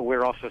 but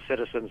we're also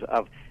citizens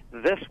of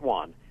this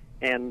one.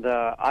 And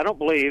I don't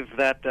believe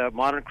that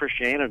modern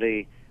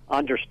Christianity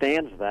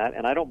understands that,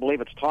 and I don't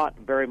believe it's taught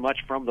very much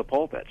from the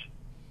pulpits.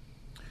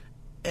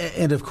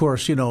 And, of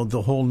course, you know,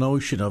 the whole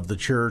notion of the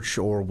church,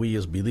 or we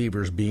as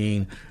believers,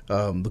 being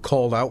the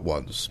called out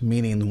ones,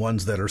 meaning the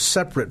ones that are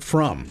separate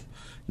from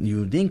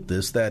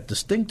uniqueness, that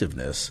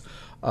distinctiveness,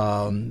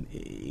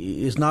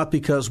 is not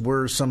because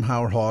we're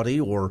somehow haughty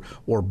or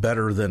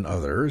better than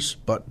others,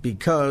 but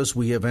because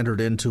we have entered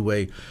into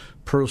a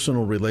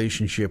personal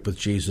relationship with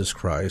Jesus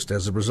Christ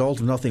as a result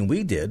of nothing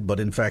we did, but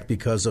in fact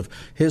because of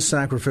his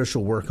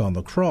sacrificial work on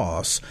the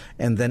cross.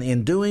 And then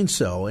in doing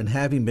so, and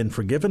having been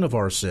forgiven of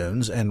our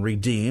sins and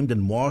redeemed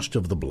and washed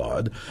of the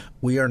blood,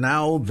 we are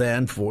now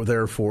then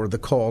therefore the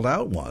called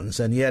out ones.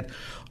 And yet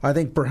I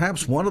think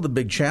perhaps one of the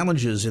big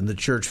challenges in the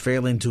church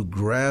failing to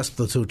grasp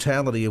the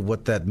totality of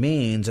what that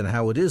means and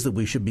how it is that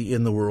we should be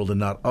in the world and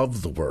not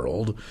of the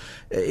world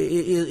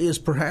is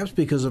perhaps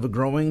because of a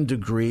growing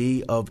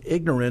degree of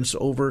ignorance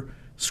over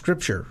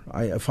Scripture.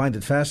 I find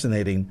it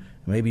fascinating,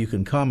 maybe you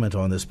can comment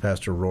on this,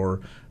 Pastor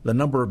Rohrer, the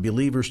number of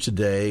believers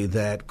today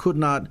that could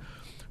not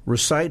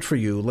recite for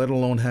you, let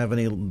alone have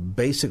any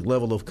basic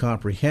level of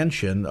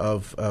comprehension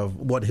of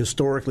what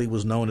historically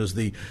was known as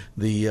the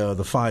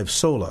five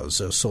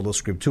solas: sola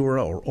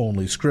scriptura, or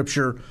only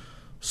Scripture;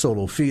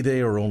 solo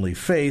fide, or only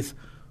faith;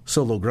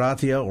 solo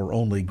gratia, or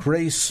only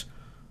grace;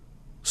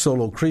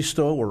 solo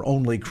Christo, or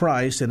only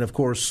Christ; and of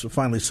course,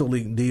 finally,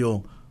 soli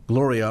Deo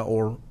gloria,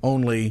 or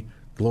only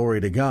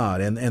glory to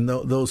God. And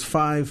those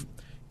five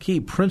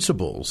key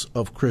principles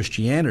of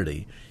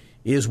Christianity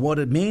is what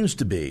it means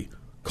to be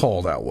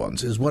called out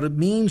ones, is what it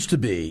means to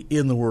be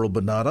in the world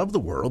but not of the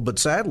world, but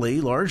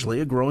sadly,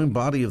 largely a growing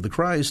body of the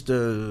Christ,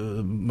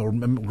 or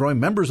growing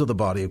members of the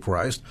body of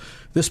Christ,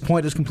 this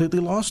point is completely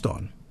lost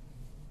on.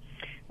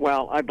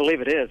 Well, I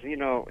believe it is,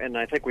 and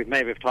I think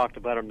we've talked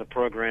about it in the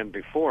program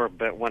before,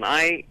 but when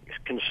I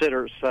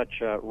consider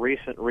such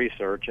recent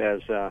research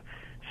as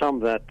some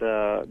that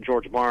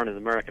George Barna and the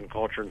American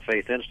Culture and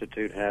Faith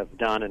Institute have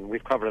done, and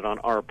we've covered it on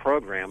our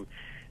program,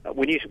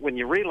 when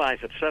you realize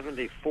that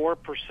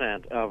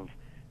 74% of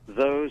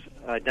those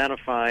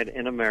identified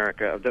in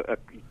America,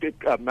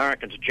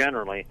 Americans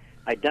generally,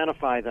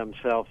 identify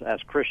themselves as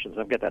Christians.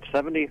 I've got that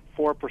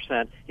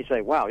 74%. You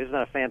say, wow, isn't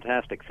that a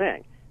fantastic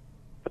thing?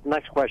 But the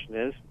next question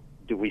is,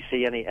 do we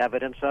see any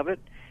evidence of it?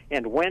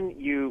 And when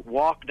you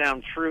walk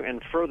down through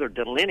and further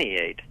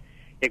delineate,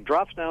 it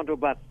drops down to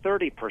about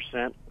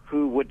 30%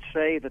 who would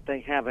say that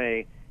they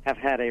have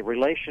had a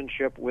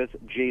relationship with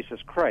Jesus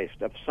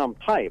Christ of some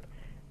type.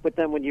 But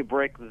then when you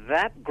break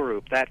that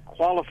group, that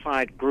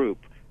qualified group,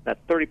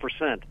 that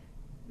 30%,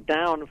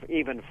 down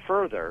even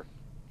further,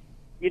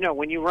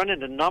 when you run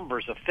into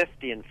numbers of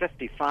 50 and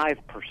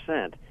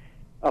 55%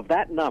 of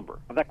that number,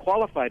 of that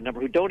qualified number,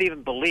 who don't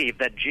even believe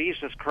that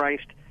Jesus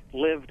Christ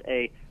lived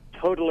a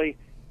totally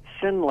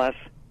sinless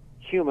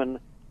human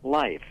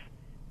life,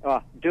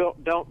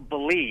 don't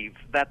believe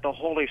that the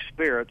Holy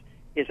Spirit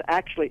is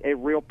actually a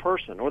real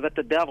person, or that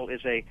the devil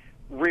is a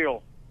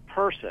real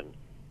person,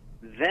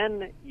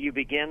 then you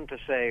begin to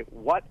say,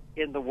 what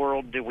in the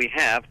world do we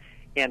have?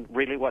 And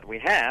really what we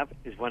have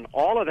is, when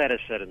all of that is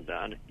said and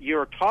done,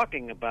 you're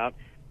talking about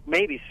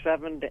maybe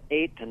 7 to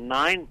 8 to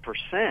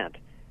 9%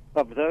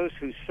 of those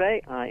who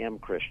say, I am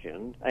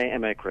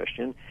a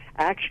Christian,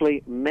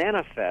 actually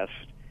manifest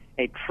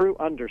a true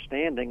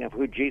understanding of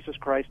who Jesus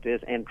Christ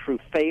is and true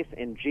faith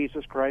in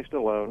Jesus Christ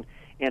alone,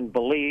 and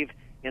believe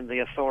in the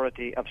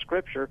authority of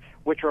Scripture,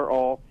 which are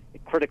all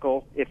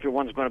critical if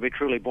one's going to be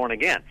truly born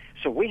again.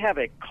 So we have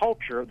a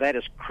culture that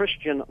is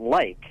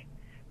Christian-like,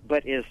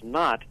 but is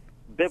not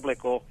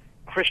biblical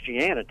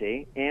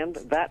Christianity, and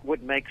that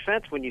would make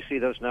sense when you see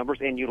those numbers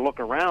and you look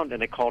around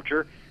in a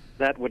culture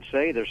that would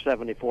say there's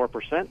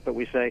 74%, but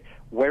we say,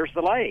 where's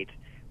the light?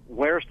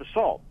 Where's the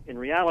salt? In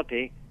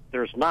reality,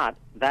 there's not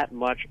that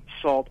much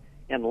salt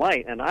and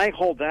light, and I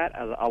hold that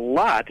a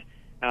lot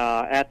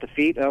at the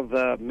feet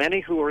of many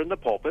who are in the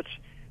pulpits,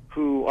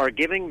 who are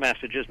giving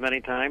messages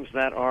many times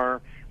that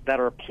are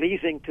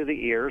pleasing to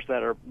the ears,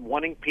 that are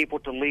wanting people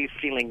to leave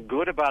feeling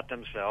good about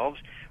themselves,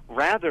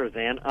 rather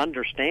than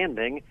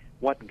understanding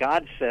what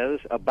God says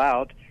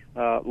about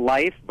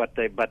life,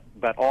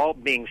 but all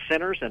being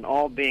sinners and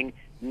all being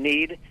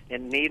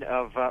in need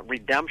of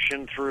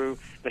redemption through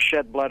the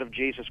shed blood of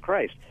Jesus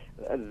Christ.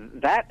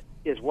 That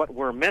is what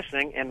we're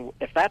missing, and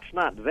if that's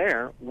not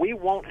there, we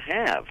won't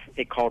have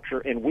a culture,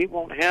 and we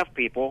won't have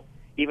people,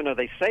 even though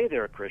they say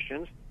they're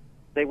Christians,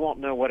 they won't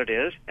know what it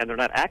is, and they're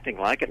not acting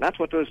like it, and that's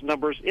what those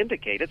numbers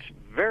indicate. It's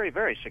very,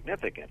 very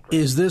significant.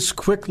 Is this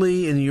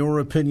quickly, in your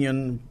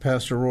opinion,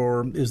 Pastor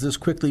Rohr, is this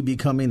quickly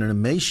becoming an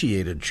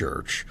emaciated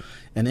church,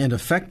 an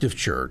ineffective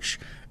church,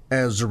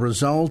 as a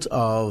result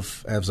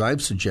of, as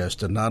I've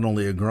suggested, not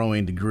only a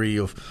growing degree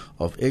of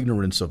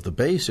ignorance of the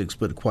basics,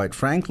 but quite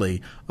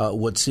frankly,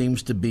 what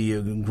seems to be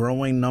a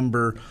growing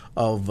number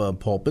of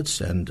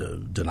pulpits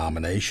and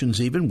denominations,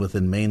 even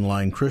within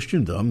mainline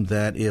Christendom,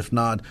 that if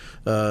not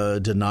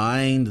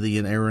denying the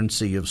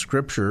inerrancy of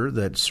Scripture,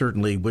 that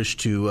certainly wish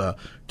to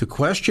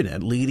question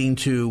it, leading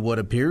to what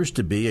appears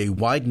to be a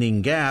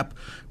widening gap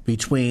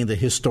between the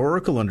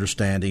historical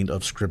understanding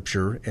of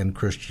Scripture and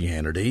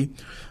Christianity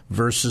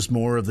versus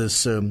more of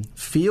this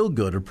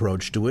feel-good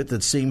approach to it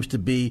that seems to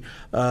be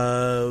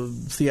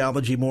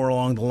theology more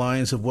along the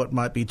lines of what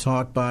might be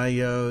taught by,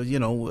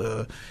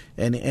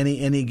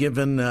 any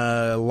given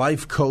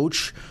life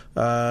coach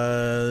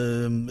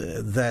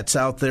that's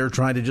out there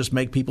trying to just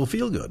make people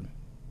feel good.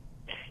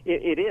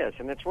 It is,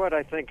 and it's what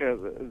I think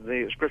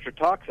the Scripture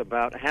talks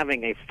about,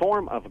 having a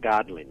form of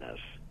godliness,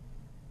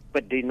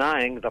 but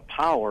denying the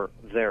power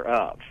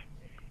thereof.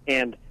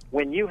 And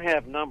when you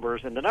have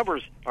numbers, and the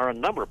numbers are a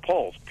number of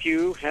polls,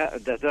 Pew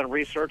has done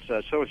research,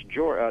 so is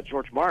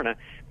George Barna,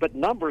 but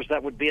numbers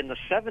that would be in the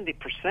 70%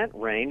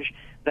 range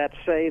that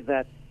say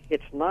that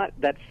it's not,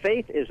 that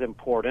faith is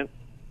important,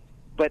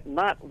 but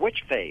not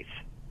which faith.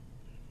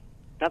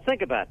 Now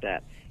think about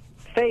that.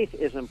 Faith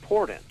is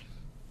important,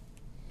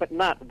 but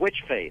not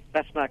which faith.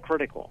 That's not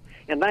critical.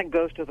 And that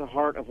goes to the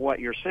heart of what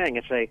you're saying.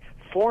 It's a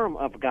form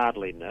of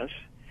godliness,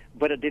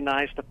 but it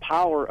denies the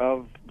power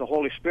of the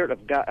Holy Spirit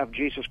of God, of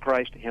Jesus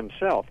Christ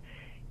himself.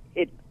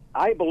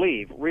 I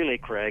believe, really,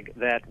 Craig,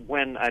 that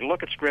when I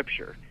look at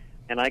Scripture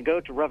and I go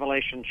to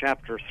Revelation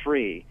chapter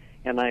 3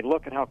 and I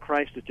look at how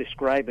Christ is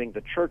describing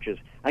the churches,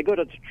 I go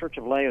to the church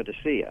of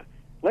Laodicea.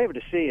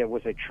 Laodicea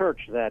was a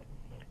church that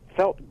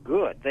felt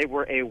good. They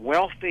were a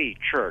wealthy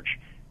church.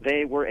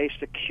 They were a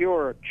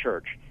secure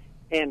church.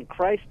 And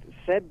Christ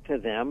said to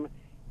them,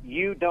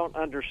 you don't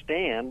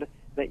understand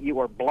that you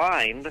are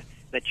blind,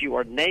 that you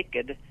are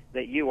naked,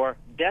 that you are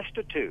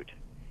destitute.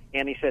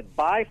 And he said,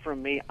 buy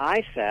from me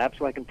eye salve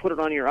so I can put it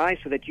on your eyes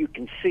so that you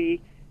can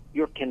see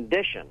your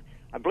condition.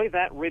 I believe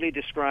that really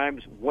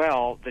describes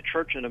well the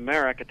church in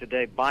America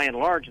today, by and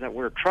large, that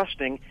we're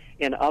trusting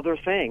in other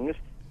things,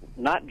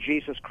 not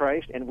Jesus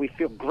Christ, and we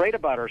feel great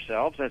about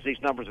ourselves, as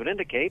these numbers would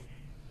indicate,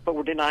 but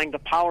we're denying the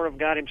power of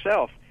God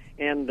himself.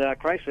 And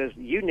Christ says,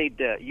 you need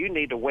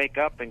to wake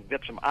up and get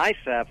some eye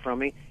salve from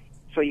me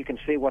so you can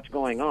see what's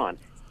going on.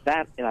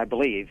 That, I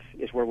believe,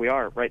 is where we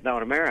are right now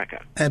in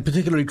America. And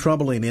particularly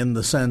troubling in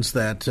the sense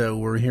that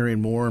we're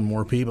hearing more and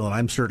more people, and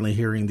I'm certainly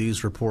hearing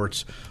these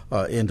reports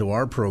into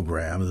our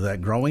program,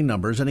 that growing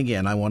numbers, and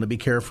again, I want to be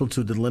careful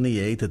to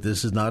delineate that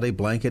this is not a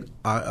blanket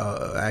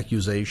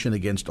accusation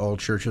against all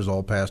churches,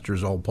 all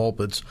pastors, all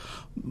pulpits,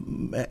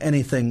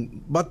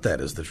 anything but that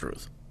is the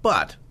truth.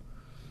 But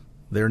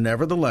there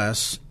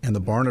nevertheless, and the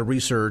Barna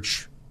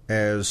research,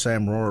 as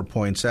Sam Rohrer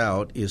points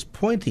out, is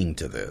pointing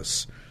to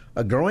this,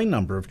 a growing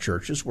number of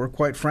churches where,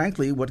 quite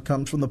frankly, what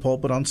comes from the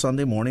pulpit on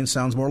Sunday morning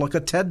sounds more like a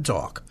TED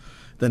Talk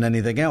than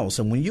anything else.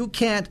 And when you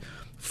can't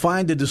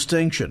find a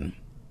distinction,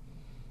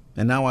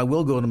 and now I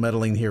will go to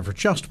meddling here for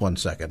just 1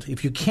 second,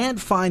 if you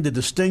can't find a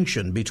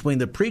distinction between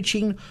the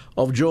preaching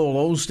of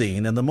Joel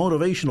Osteen and the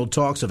motivational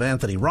talks of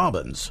Anthony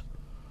Robbins,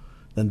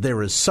 then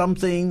there is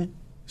something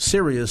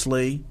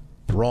seriously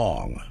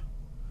wrong.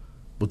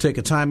 We'll take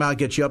a time out,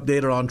 get you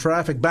updated on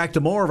traffic. Back to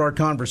more of our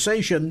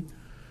conversation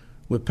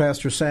with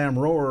Pastor Sam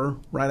Rohrer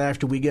right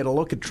after we get a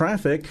look at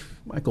traffic.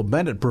 Michael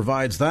Bennett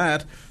provides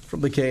that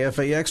from the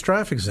KFAX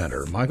Traffic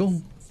Center.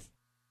 Michael?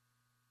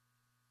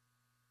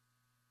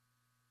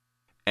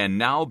 And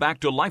now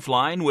back to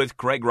Lifeline with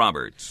Craig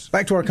Roberts.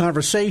 Back to our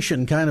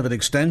conversation, kind of an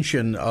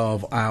extension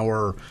of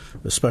our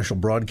special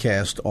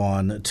broadcast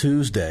on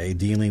Tuesday,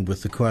 dealing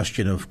with the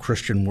question of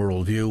Christian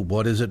worldview.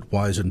 What is it?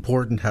 Why is it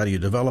important? How do you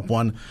develop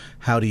one?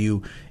 How do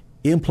you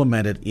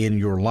implement it in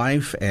your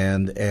life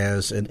and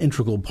as an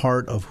integral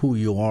part of who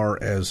you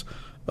are as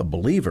a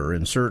believer,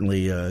 and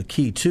certainly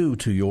key to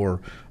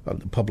your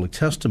public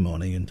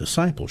testimony and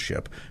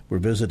discipleship. We're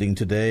visiting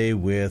today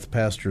with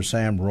Pastor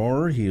Sam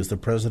Rohrer. He is the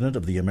president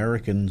of the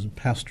American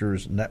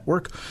Pastors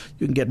Network.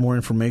 You can get more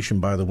information,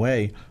 by the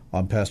way,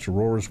 on Pastor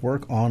Rohrer's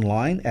work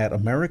online at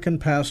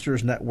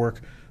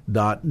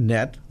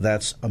AmericanPastorsNetwork.net.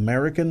 That's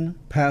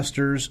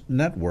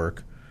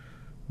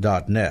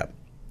AmericanPastorsNetwork.net.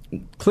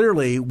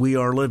 Clearly, we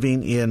are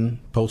living in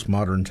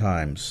postmodern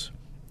times,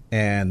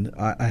 and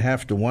I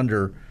have to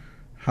wonder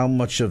how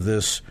much of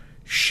this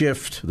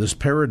shift, this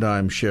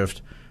paradigm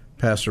shift,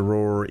 Pastor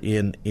Rohrer,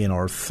 in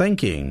our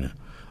thinking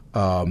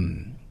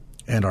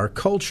and our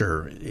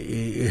culture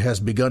has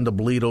begun to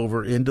bleed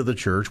over into the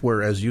church,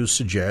 where, as you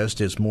suggest,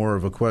 it's more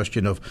of a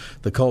question of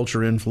the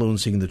culture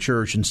influencing the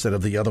church instead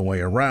of the other way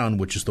around,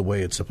 which is the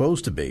way it's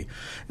supposed to be.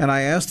 And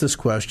I ask this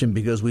question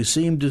because we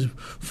seem to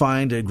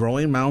find a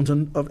growing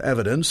mountain of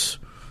evidence,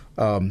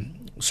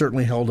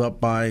 certainly held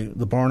up by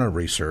the Barna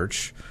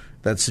research,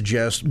 that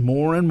suggests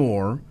more and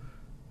more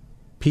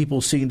people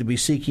seem to be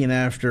seeking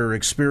after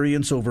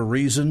experience over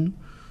reason,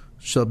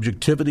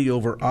 subjectivity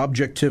over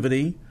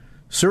objectivity,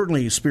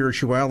 certainly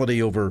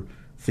spirituality over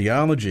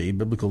theology.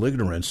 Biblical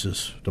ignorance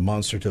is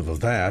demonstrative of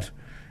that,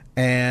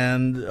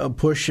 and a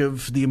push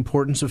of the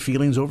importance of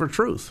feelings over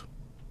truth.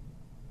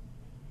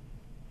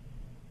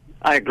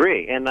 I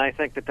agree, and I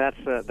think that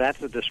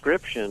that's a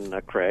description,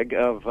 Craig,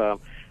 of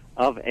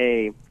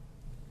a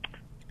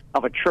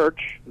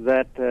church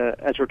that,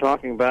 as we're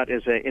talking about,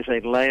 is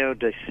a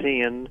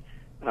Laodicean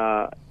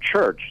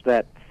church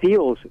that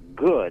feels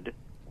good,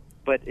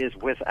 but is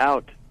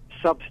without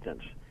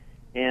substance.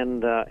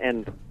 And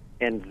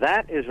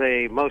that is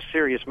a most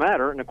serious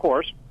matter. And of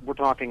course, we're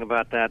talking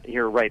about that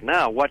here right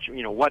now.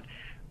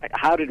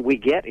 How did we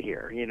get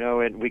here?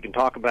 And we can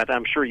talk about that.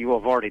 I'm sure you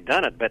have already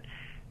done it. But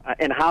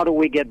and how do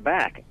we get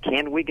back?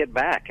 Can we get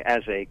back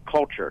as a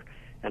culture?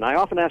 And I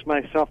often ask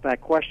myself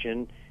that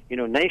question.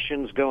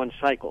 Nations go in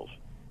cycles.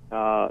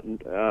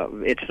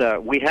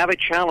 We have a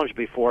challenge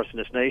before us in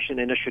this nation,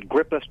 and it should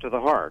grip us to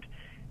the heart.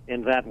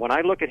 In that, when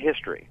I look at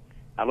history,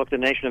 I look at the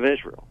nation of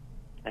Israel.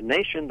 A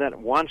nation that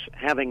once,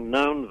 having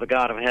known the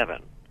God of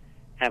heaven,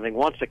 having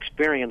once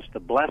experienced the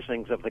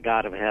blessings of the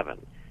God of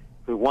heaven,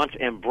 who once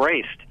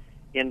embraced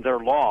in their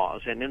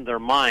laws and in their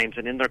minds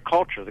and in their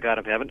culture the God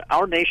of heaven,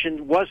 our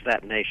nation was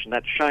that nation,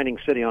 that shining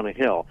city on a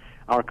hill.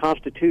 Our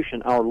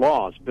Constitution, our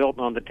laws, built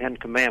on the Ten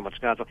Commandments,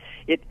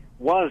 it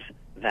was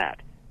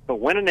that.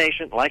 But when a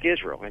nation like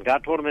Israel, and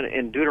God told him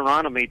in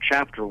Deuteronomy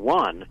chapter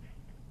 1,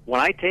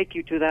 when I take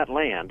you to that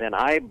land and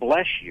I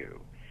bless you,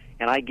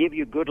 and I give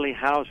you goodly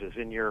houses,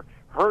 and your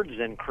herds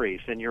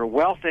increase, and your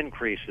wealth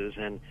increases,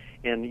 and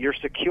you're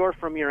secure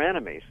from your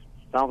enemies.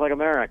 sounds like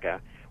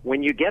America.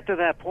 When you get to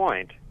that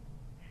point,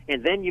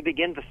 and then you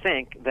begin to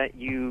think that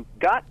you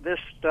got this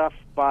stuff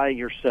by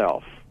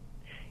yourself,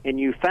 and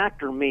you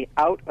factor me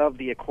out of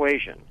the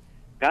equation,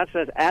 God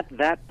says, at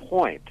that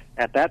point,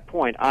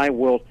 I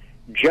will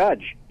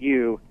judge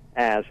you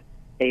as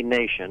a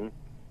nation,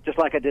 just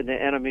like I did the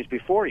enemies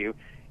before you.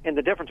 And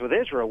the difference with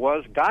Israel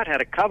was God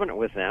had a covenant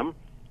with them,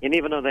 and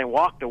even though they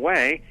walked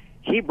away,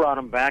 he brought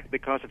them back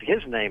because of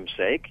his name's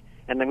sake.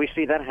 And then we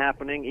see that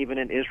happening even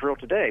in Israel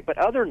today. But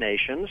other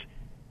nations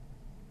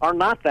are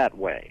not that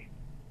way.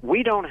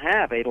 We don't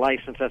have a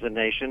license as a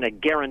nation, a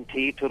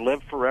guarantee to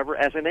live forever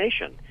as a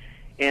nation.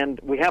 And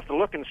we have to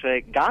look and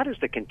say, God is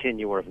the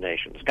continuer of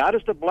nations. God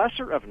is the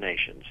blesser of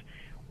nations.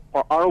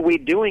 Or are we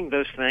doing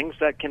those things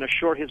that can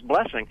assure his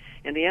blessing?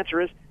 And the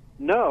answer is,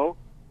 no,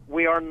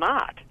 we are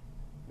not.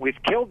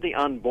 We've killed the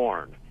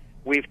unborn.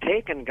 We've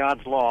taken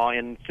God's law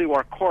and through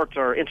our courts,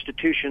 our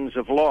institutions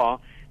of law,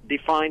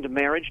 defined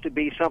marriage to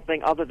be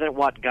something other than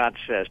what God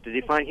says, to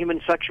define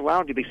human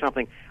sexuality to be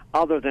something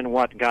other than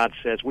what God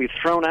says. We've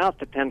thrown out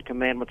the Ten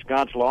Commandments,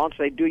 God's law, and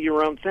say, do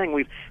your own thing.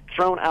 We've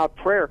thrown out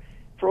prayer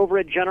for over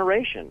a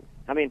generation.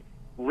 I mean,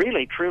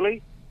 really,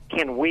 truly,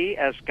 can we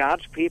as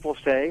God's people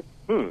say,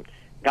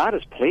 God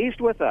is pleased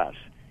with us?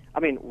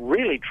 I mean,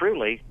 really,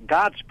 truly,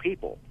 God's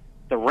people,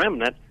 the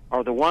remnant,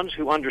 are the ones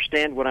who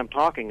understand what I'm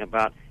talking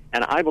about.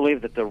 And I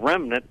believe that the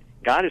remnant,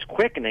 God is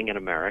quickening in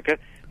America,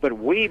 but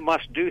we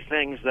must do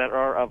things that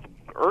are of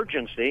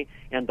urgency,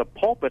 and the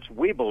pulpits,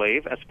 we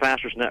believe, as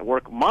Pastors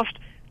Network, must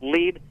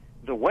lead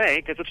the way,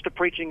 because it's the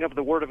preaching of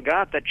the Word of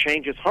God that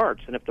changes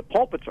hearts. And if the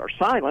pulpits are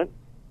silent,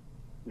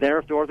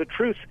 therefore the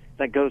truth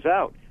that goes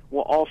out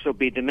will also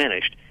be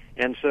diminished.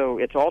 And so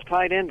it's all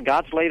tied in.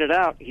 God's laid it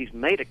out. He's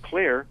made it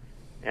clear.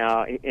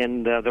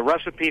 And the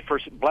recipe for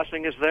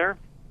blessing is there,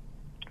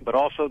 but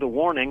also the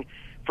warning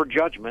for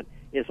judgment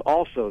is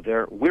also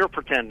there. We're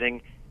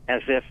pretending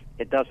as if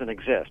it doesn't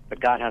exist, but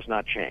God has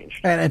not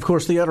changed. And, of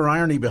course, the utter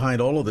irony behind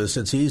all of this,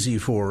 it's easy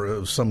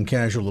for some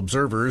casual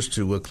observers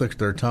to click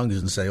their tongues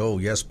and say, oh,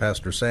 yes,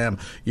 Pastor Sam,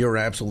 you're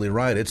absolutely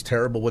right. It's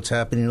terrible what's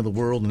happening in the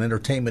world and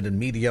entertainment and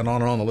media and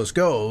on the list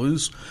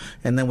goes.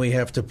 And then we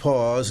have to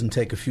pause and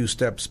take a few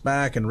steps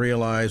back and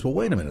realize, well,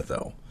 wait a minute,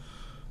 though.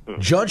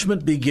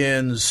 Judgment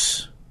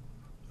begins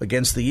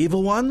against the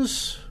evil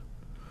ones,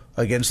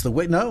 against the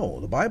wicked. No,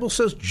 the Bible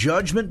says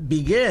judgment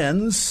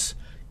begins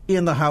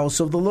in the house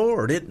of the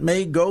Lord. It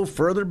may go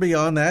further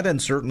beyond that,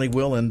 and certainly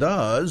will and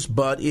does,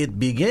 but it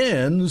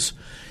begins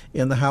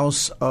in the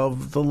house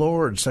of the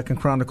Lord. 2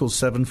 Chronicles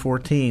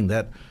 7:14,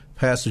 that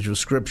passage of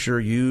Scripture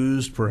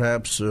used,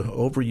 perhaps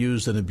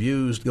overused and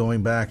abused,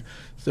 going back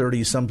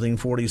 30-something,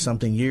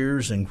 40-something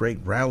years in great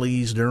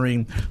rallies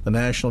during the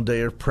National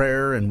Day of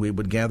Prayer, and we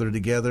would gather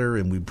together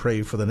and we'd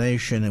pray for the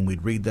nation, and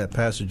we'd read that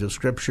passage of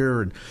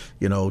Scripture, and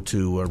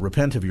to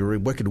repent of your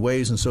wicked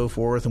ways and so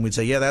forth, and we'd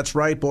say, yeah, that's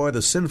right, boy,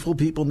 the sinful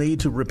people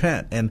need to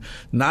repent, and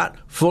not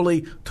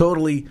fully,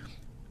 totally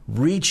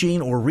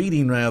reaching, or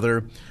reading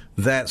rather,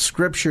 that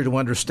Scripture to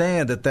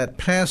understand that that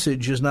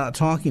passage is not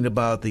talking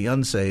about the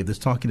unsaved. It's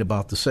talking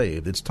about the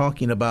saved. It's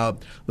talking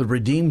about the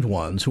redeemed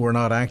ones who are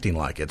not acting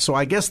like it. So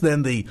I guess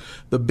then the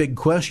big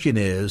question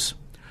is,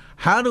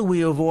 how do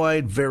we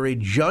avoid very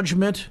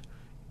judgment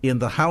in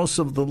the house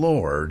of the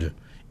Lord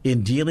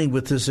in dealing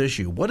with this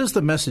issue? What is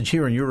the message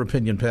here, in your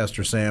opinion,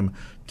 Pastor Sam,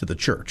 to the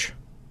church?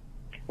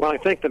 Well, I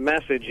think the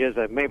message is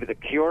that maybe the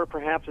cure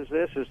perhaps is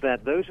this, is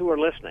that those who are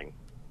listening,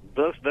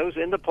 those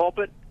in the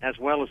pulpit as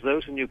well as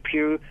those in your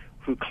pew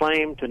who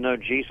claim to know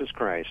Jesus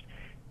Christ,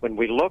 when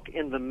we look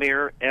in the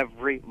mirror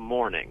every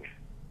morning,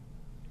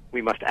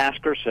 we must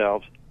ask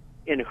ourselves,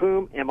 in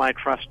whom am I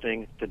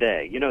trusting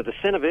today? The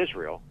sin of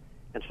Israel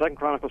in 2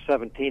 Chronicles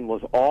 17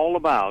 was all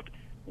about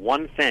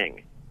one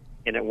thing,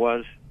 and it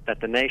was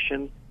that the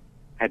nation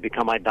had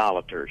become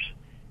idolaters.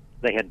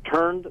 They had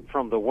turned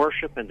from the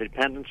worship and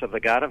dependence of the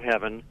God of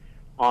heaven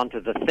onto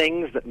the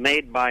things that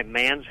made by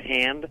man's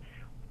hand,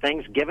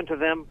 things given to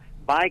them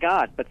by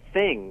God, but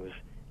things,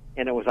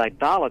 and it was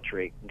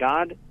idolatry.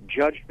 God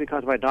judged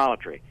because of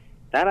idolatry.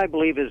 That, I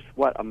believe, is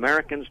what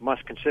Americans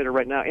must consider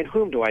right now. In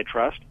whom do I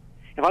trust?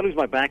 If I lose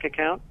my bank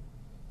account,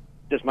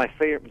 does my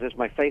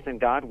faith in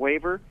God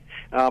waver?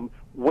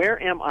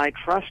 Where am I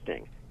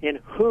trusting? In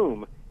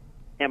whom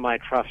am I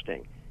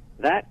trusting?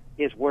 That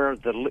is where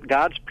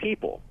God's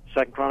people,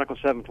 2 Chronicles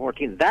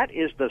 7:14, that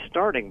is the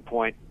starting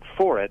point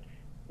for it.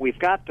 We've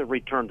got to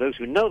return. Those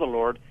who know the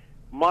Lord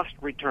must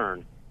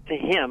return to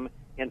Him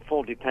in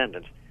full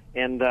dependence,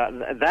 and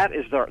that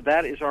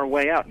is our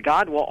way out.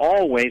 God will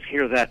always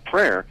hear that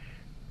prayer,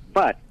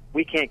 but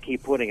we can't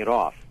keep putting it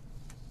off.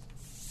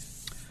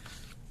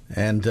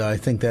 And I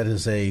think that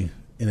is an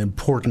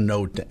important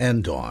note to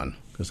end on,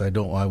 because I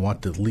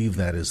want to leave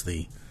that as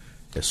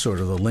sort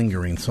of the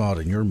lingering thought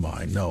in your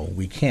mind. No,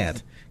 we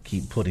can't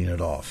keep putting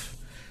it off.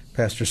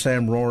 Pastor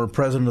Sam Rohrer,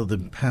 president of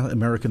the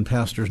American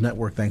Pastors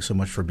Network, thanks so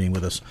much for being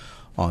with us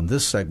on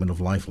this segment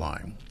of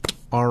Lifeline.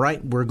 All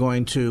right, we're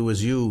going to,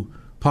 as you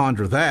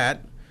ponder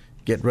that,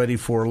 get ready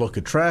for a look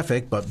at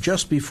traffic. But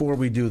just before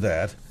we do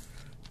that,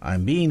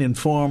 I'm being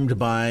informed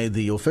by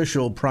the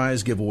official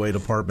prize giveaway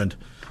department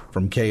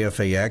from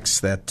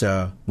KFAX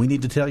that we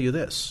need to tell you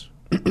this.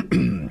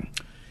 In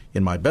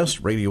my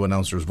best radio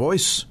announcer's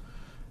voice,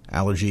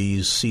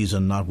 allergies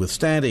season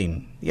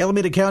notwithstanding, the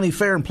Alameda County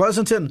Fair in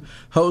Pleasanton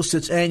hosts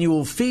its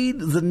annual Feed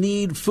the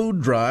Need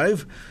food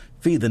drive.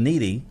 Feed the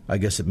Needy, I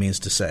guess it means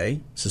to say.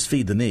 It says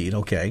Feed the Need,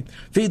 okay.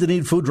 Feed the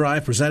Need food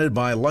drive presented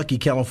by Lucky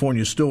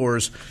California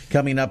Stores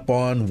coming up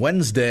on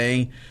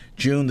Wednesday,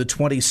 June the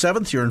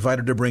 27th. You're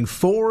invited to bring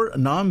 4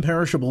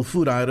 non-perishable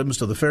food items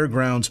to the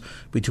fairgrounds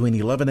between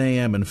 11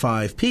 a.m. and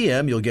 5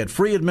 p.m. You'll get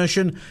free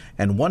admission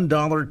and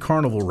 $1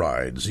 carnival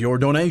rides. Your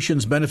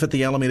donations benefit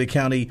the Alameda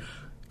County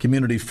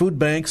Community Food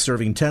Bank,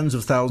 serving tens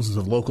of thousands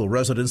of local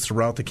residents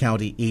throughout the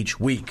county each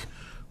week.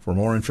 For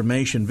more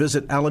information,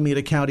 visit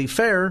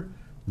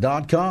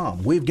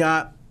AlamidaCountyFair.com. We've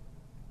got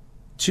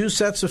 2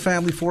 sets of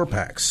family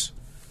 4-packs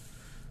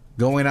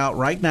going out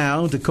right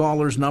now to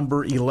callers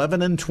number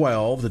 11 and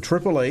 12, the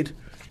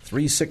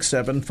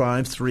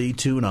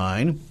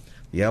 888-367-5329.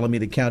 The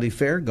Alameda County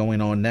Fair going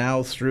on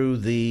now through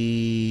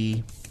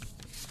the...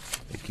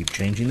 They keep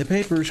changing the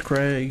papers,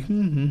 Craig.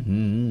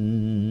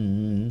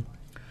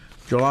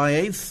 July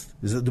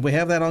 8th. Do we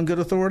have that on good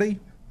authority?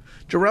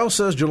 Jarrell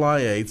says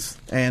July 8th,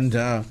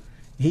 and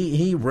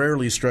he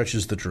rarely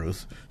stretches the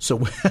truth.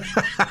 So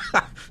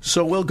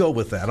we'll go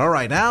with that. All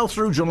right, now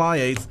through July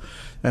 8th,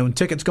 and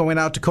tickets going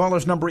out to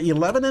callers number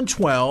 11 and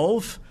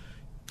 12.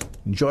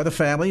 Enjoy the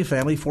family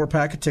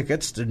 4-pack of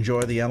tickets to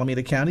enjoy the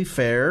Alameda County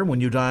Fair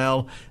when you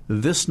dial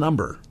this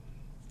number,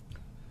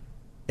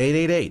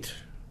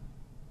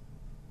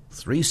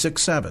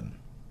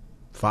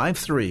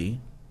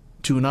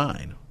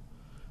 888-367-5329.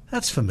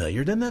 That's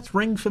familiar. Didn't that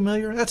ring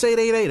familiar? That's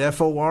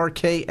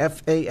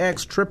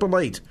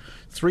 888-FORKFAX,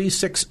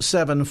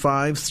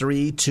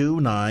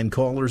 888-367-5329.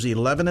 Callers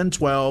 11 and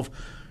 12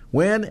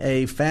 win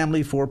a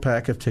family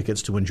 4-pack of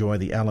tickets to enjoy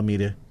the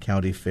Alameda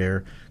County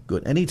Fair.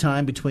 Good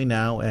anytime between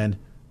now and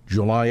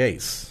July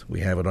 8th. We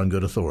have it on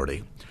good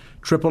authority.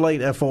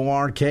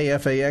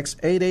 888-FORKFAX,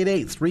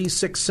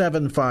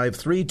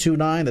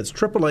 888-367-5329. That's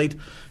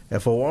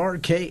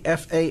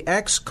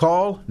 888-FORKFAX.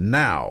 Call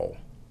now.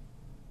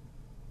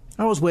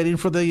 I was waiting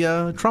for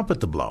the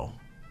trumpet to blow.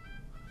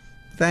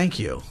 Thank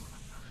you.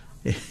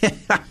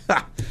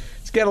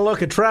 Let's get a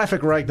look at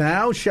traffic right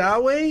now,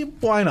 shall we?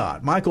 Why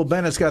not? Michael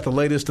Bennett's got the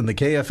latest in the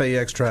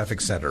KFAX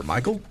Traffic Center.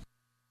 Michael?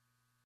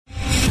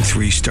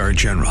 3-star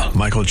General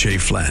Michael J.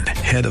 Flynn,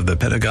 head of the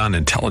Pentagon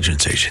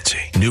Intelligence Agency,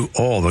 knew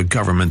all the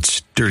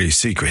government's dirty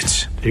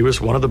secrets. He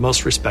was one of the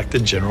most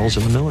respected generals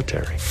in the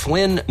military.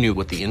 Flynn knew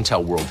what the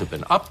intel world had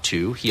been up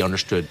to. He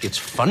understood its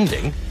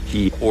funding.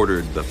 He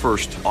ordered the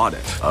first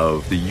audit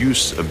of the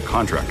use of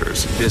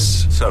contractors.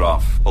 This set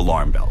off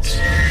alarm bells.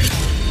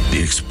 The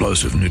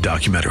explosive new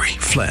documentary,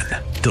 Flynn,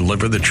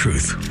 Deliver the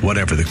Truth,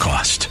 Whatever the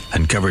Cost,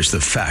 uncovers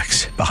the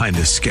facts behind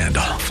this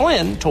scandal.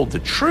 Flynn told the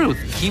truth.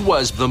 He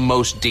was the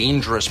most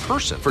dangerous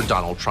person for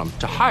Donald Trump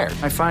to hire.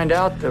 I find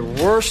out the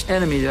worst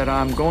enemy that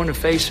I'm going to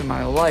face in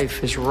my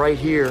life is right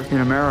here in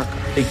America.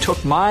 They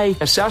took my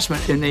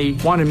assessment and they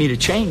wanted me to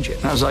change it.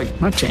 And I was like, I'm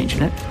not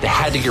changing it. They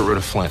had to get rid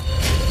of Flynn.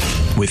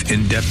 With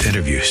in-depth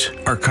interviews,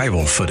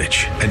 archival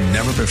footage, and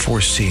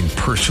never-before-seen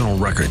personal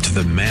records of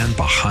the man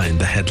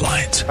behind the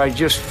headlines. I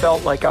just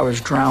felt like I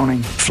was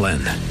drowning. Flynn,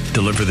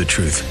 Deliver the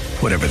Truth,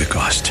 Whatever the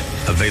Cost.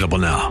 Available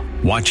now.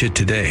 Watch it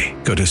today.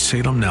 Go to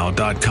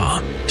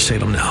salemnow.com.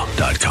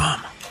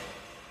 salemnow.com.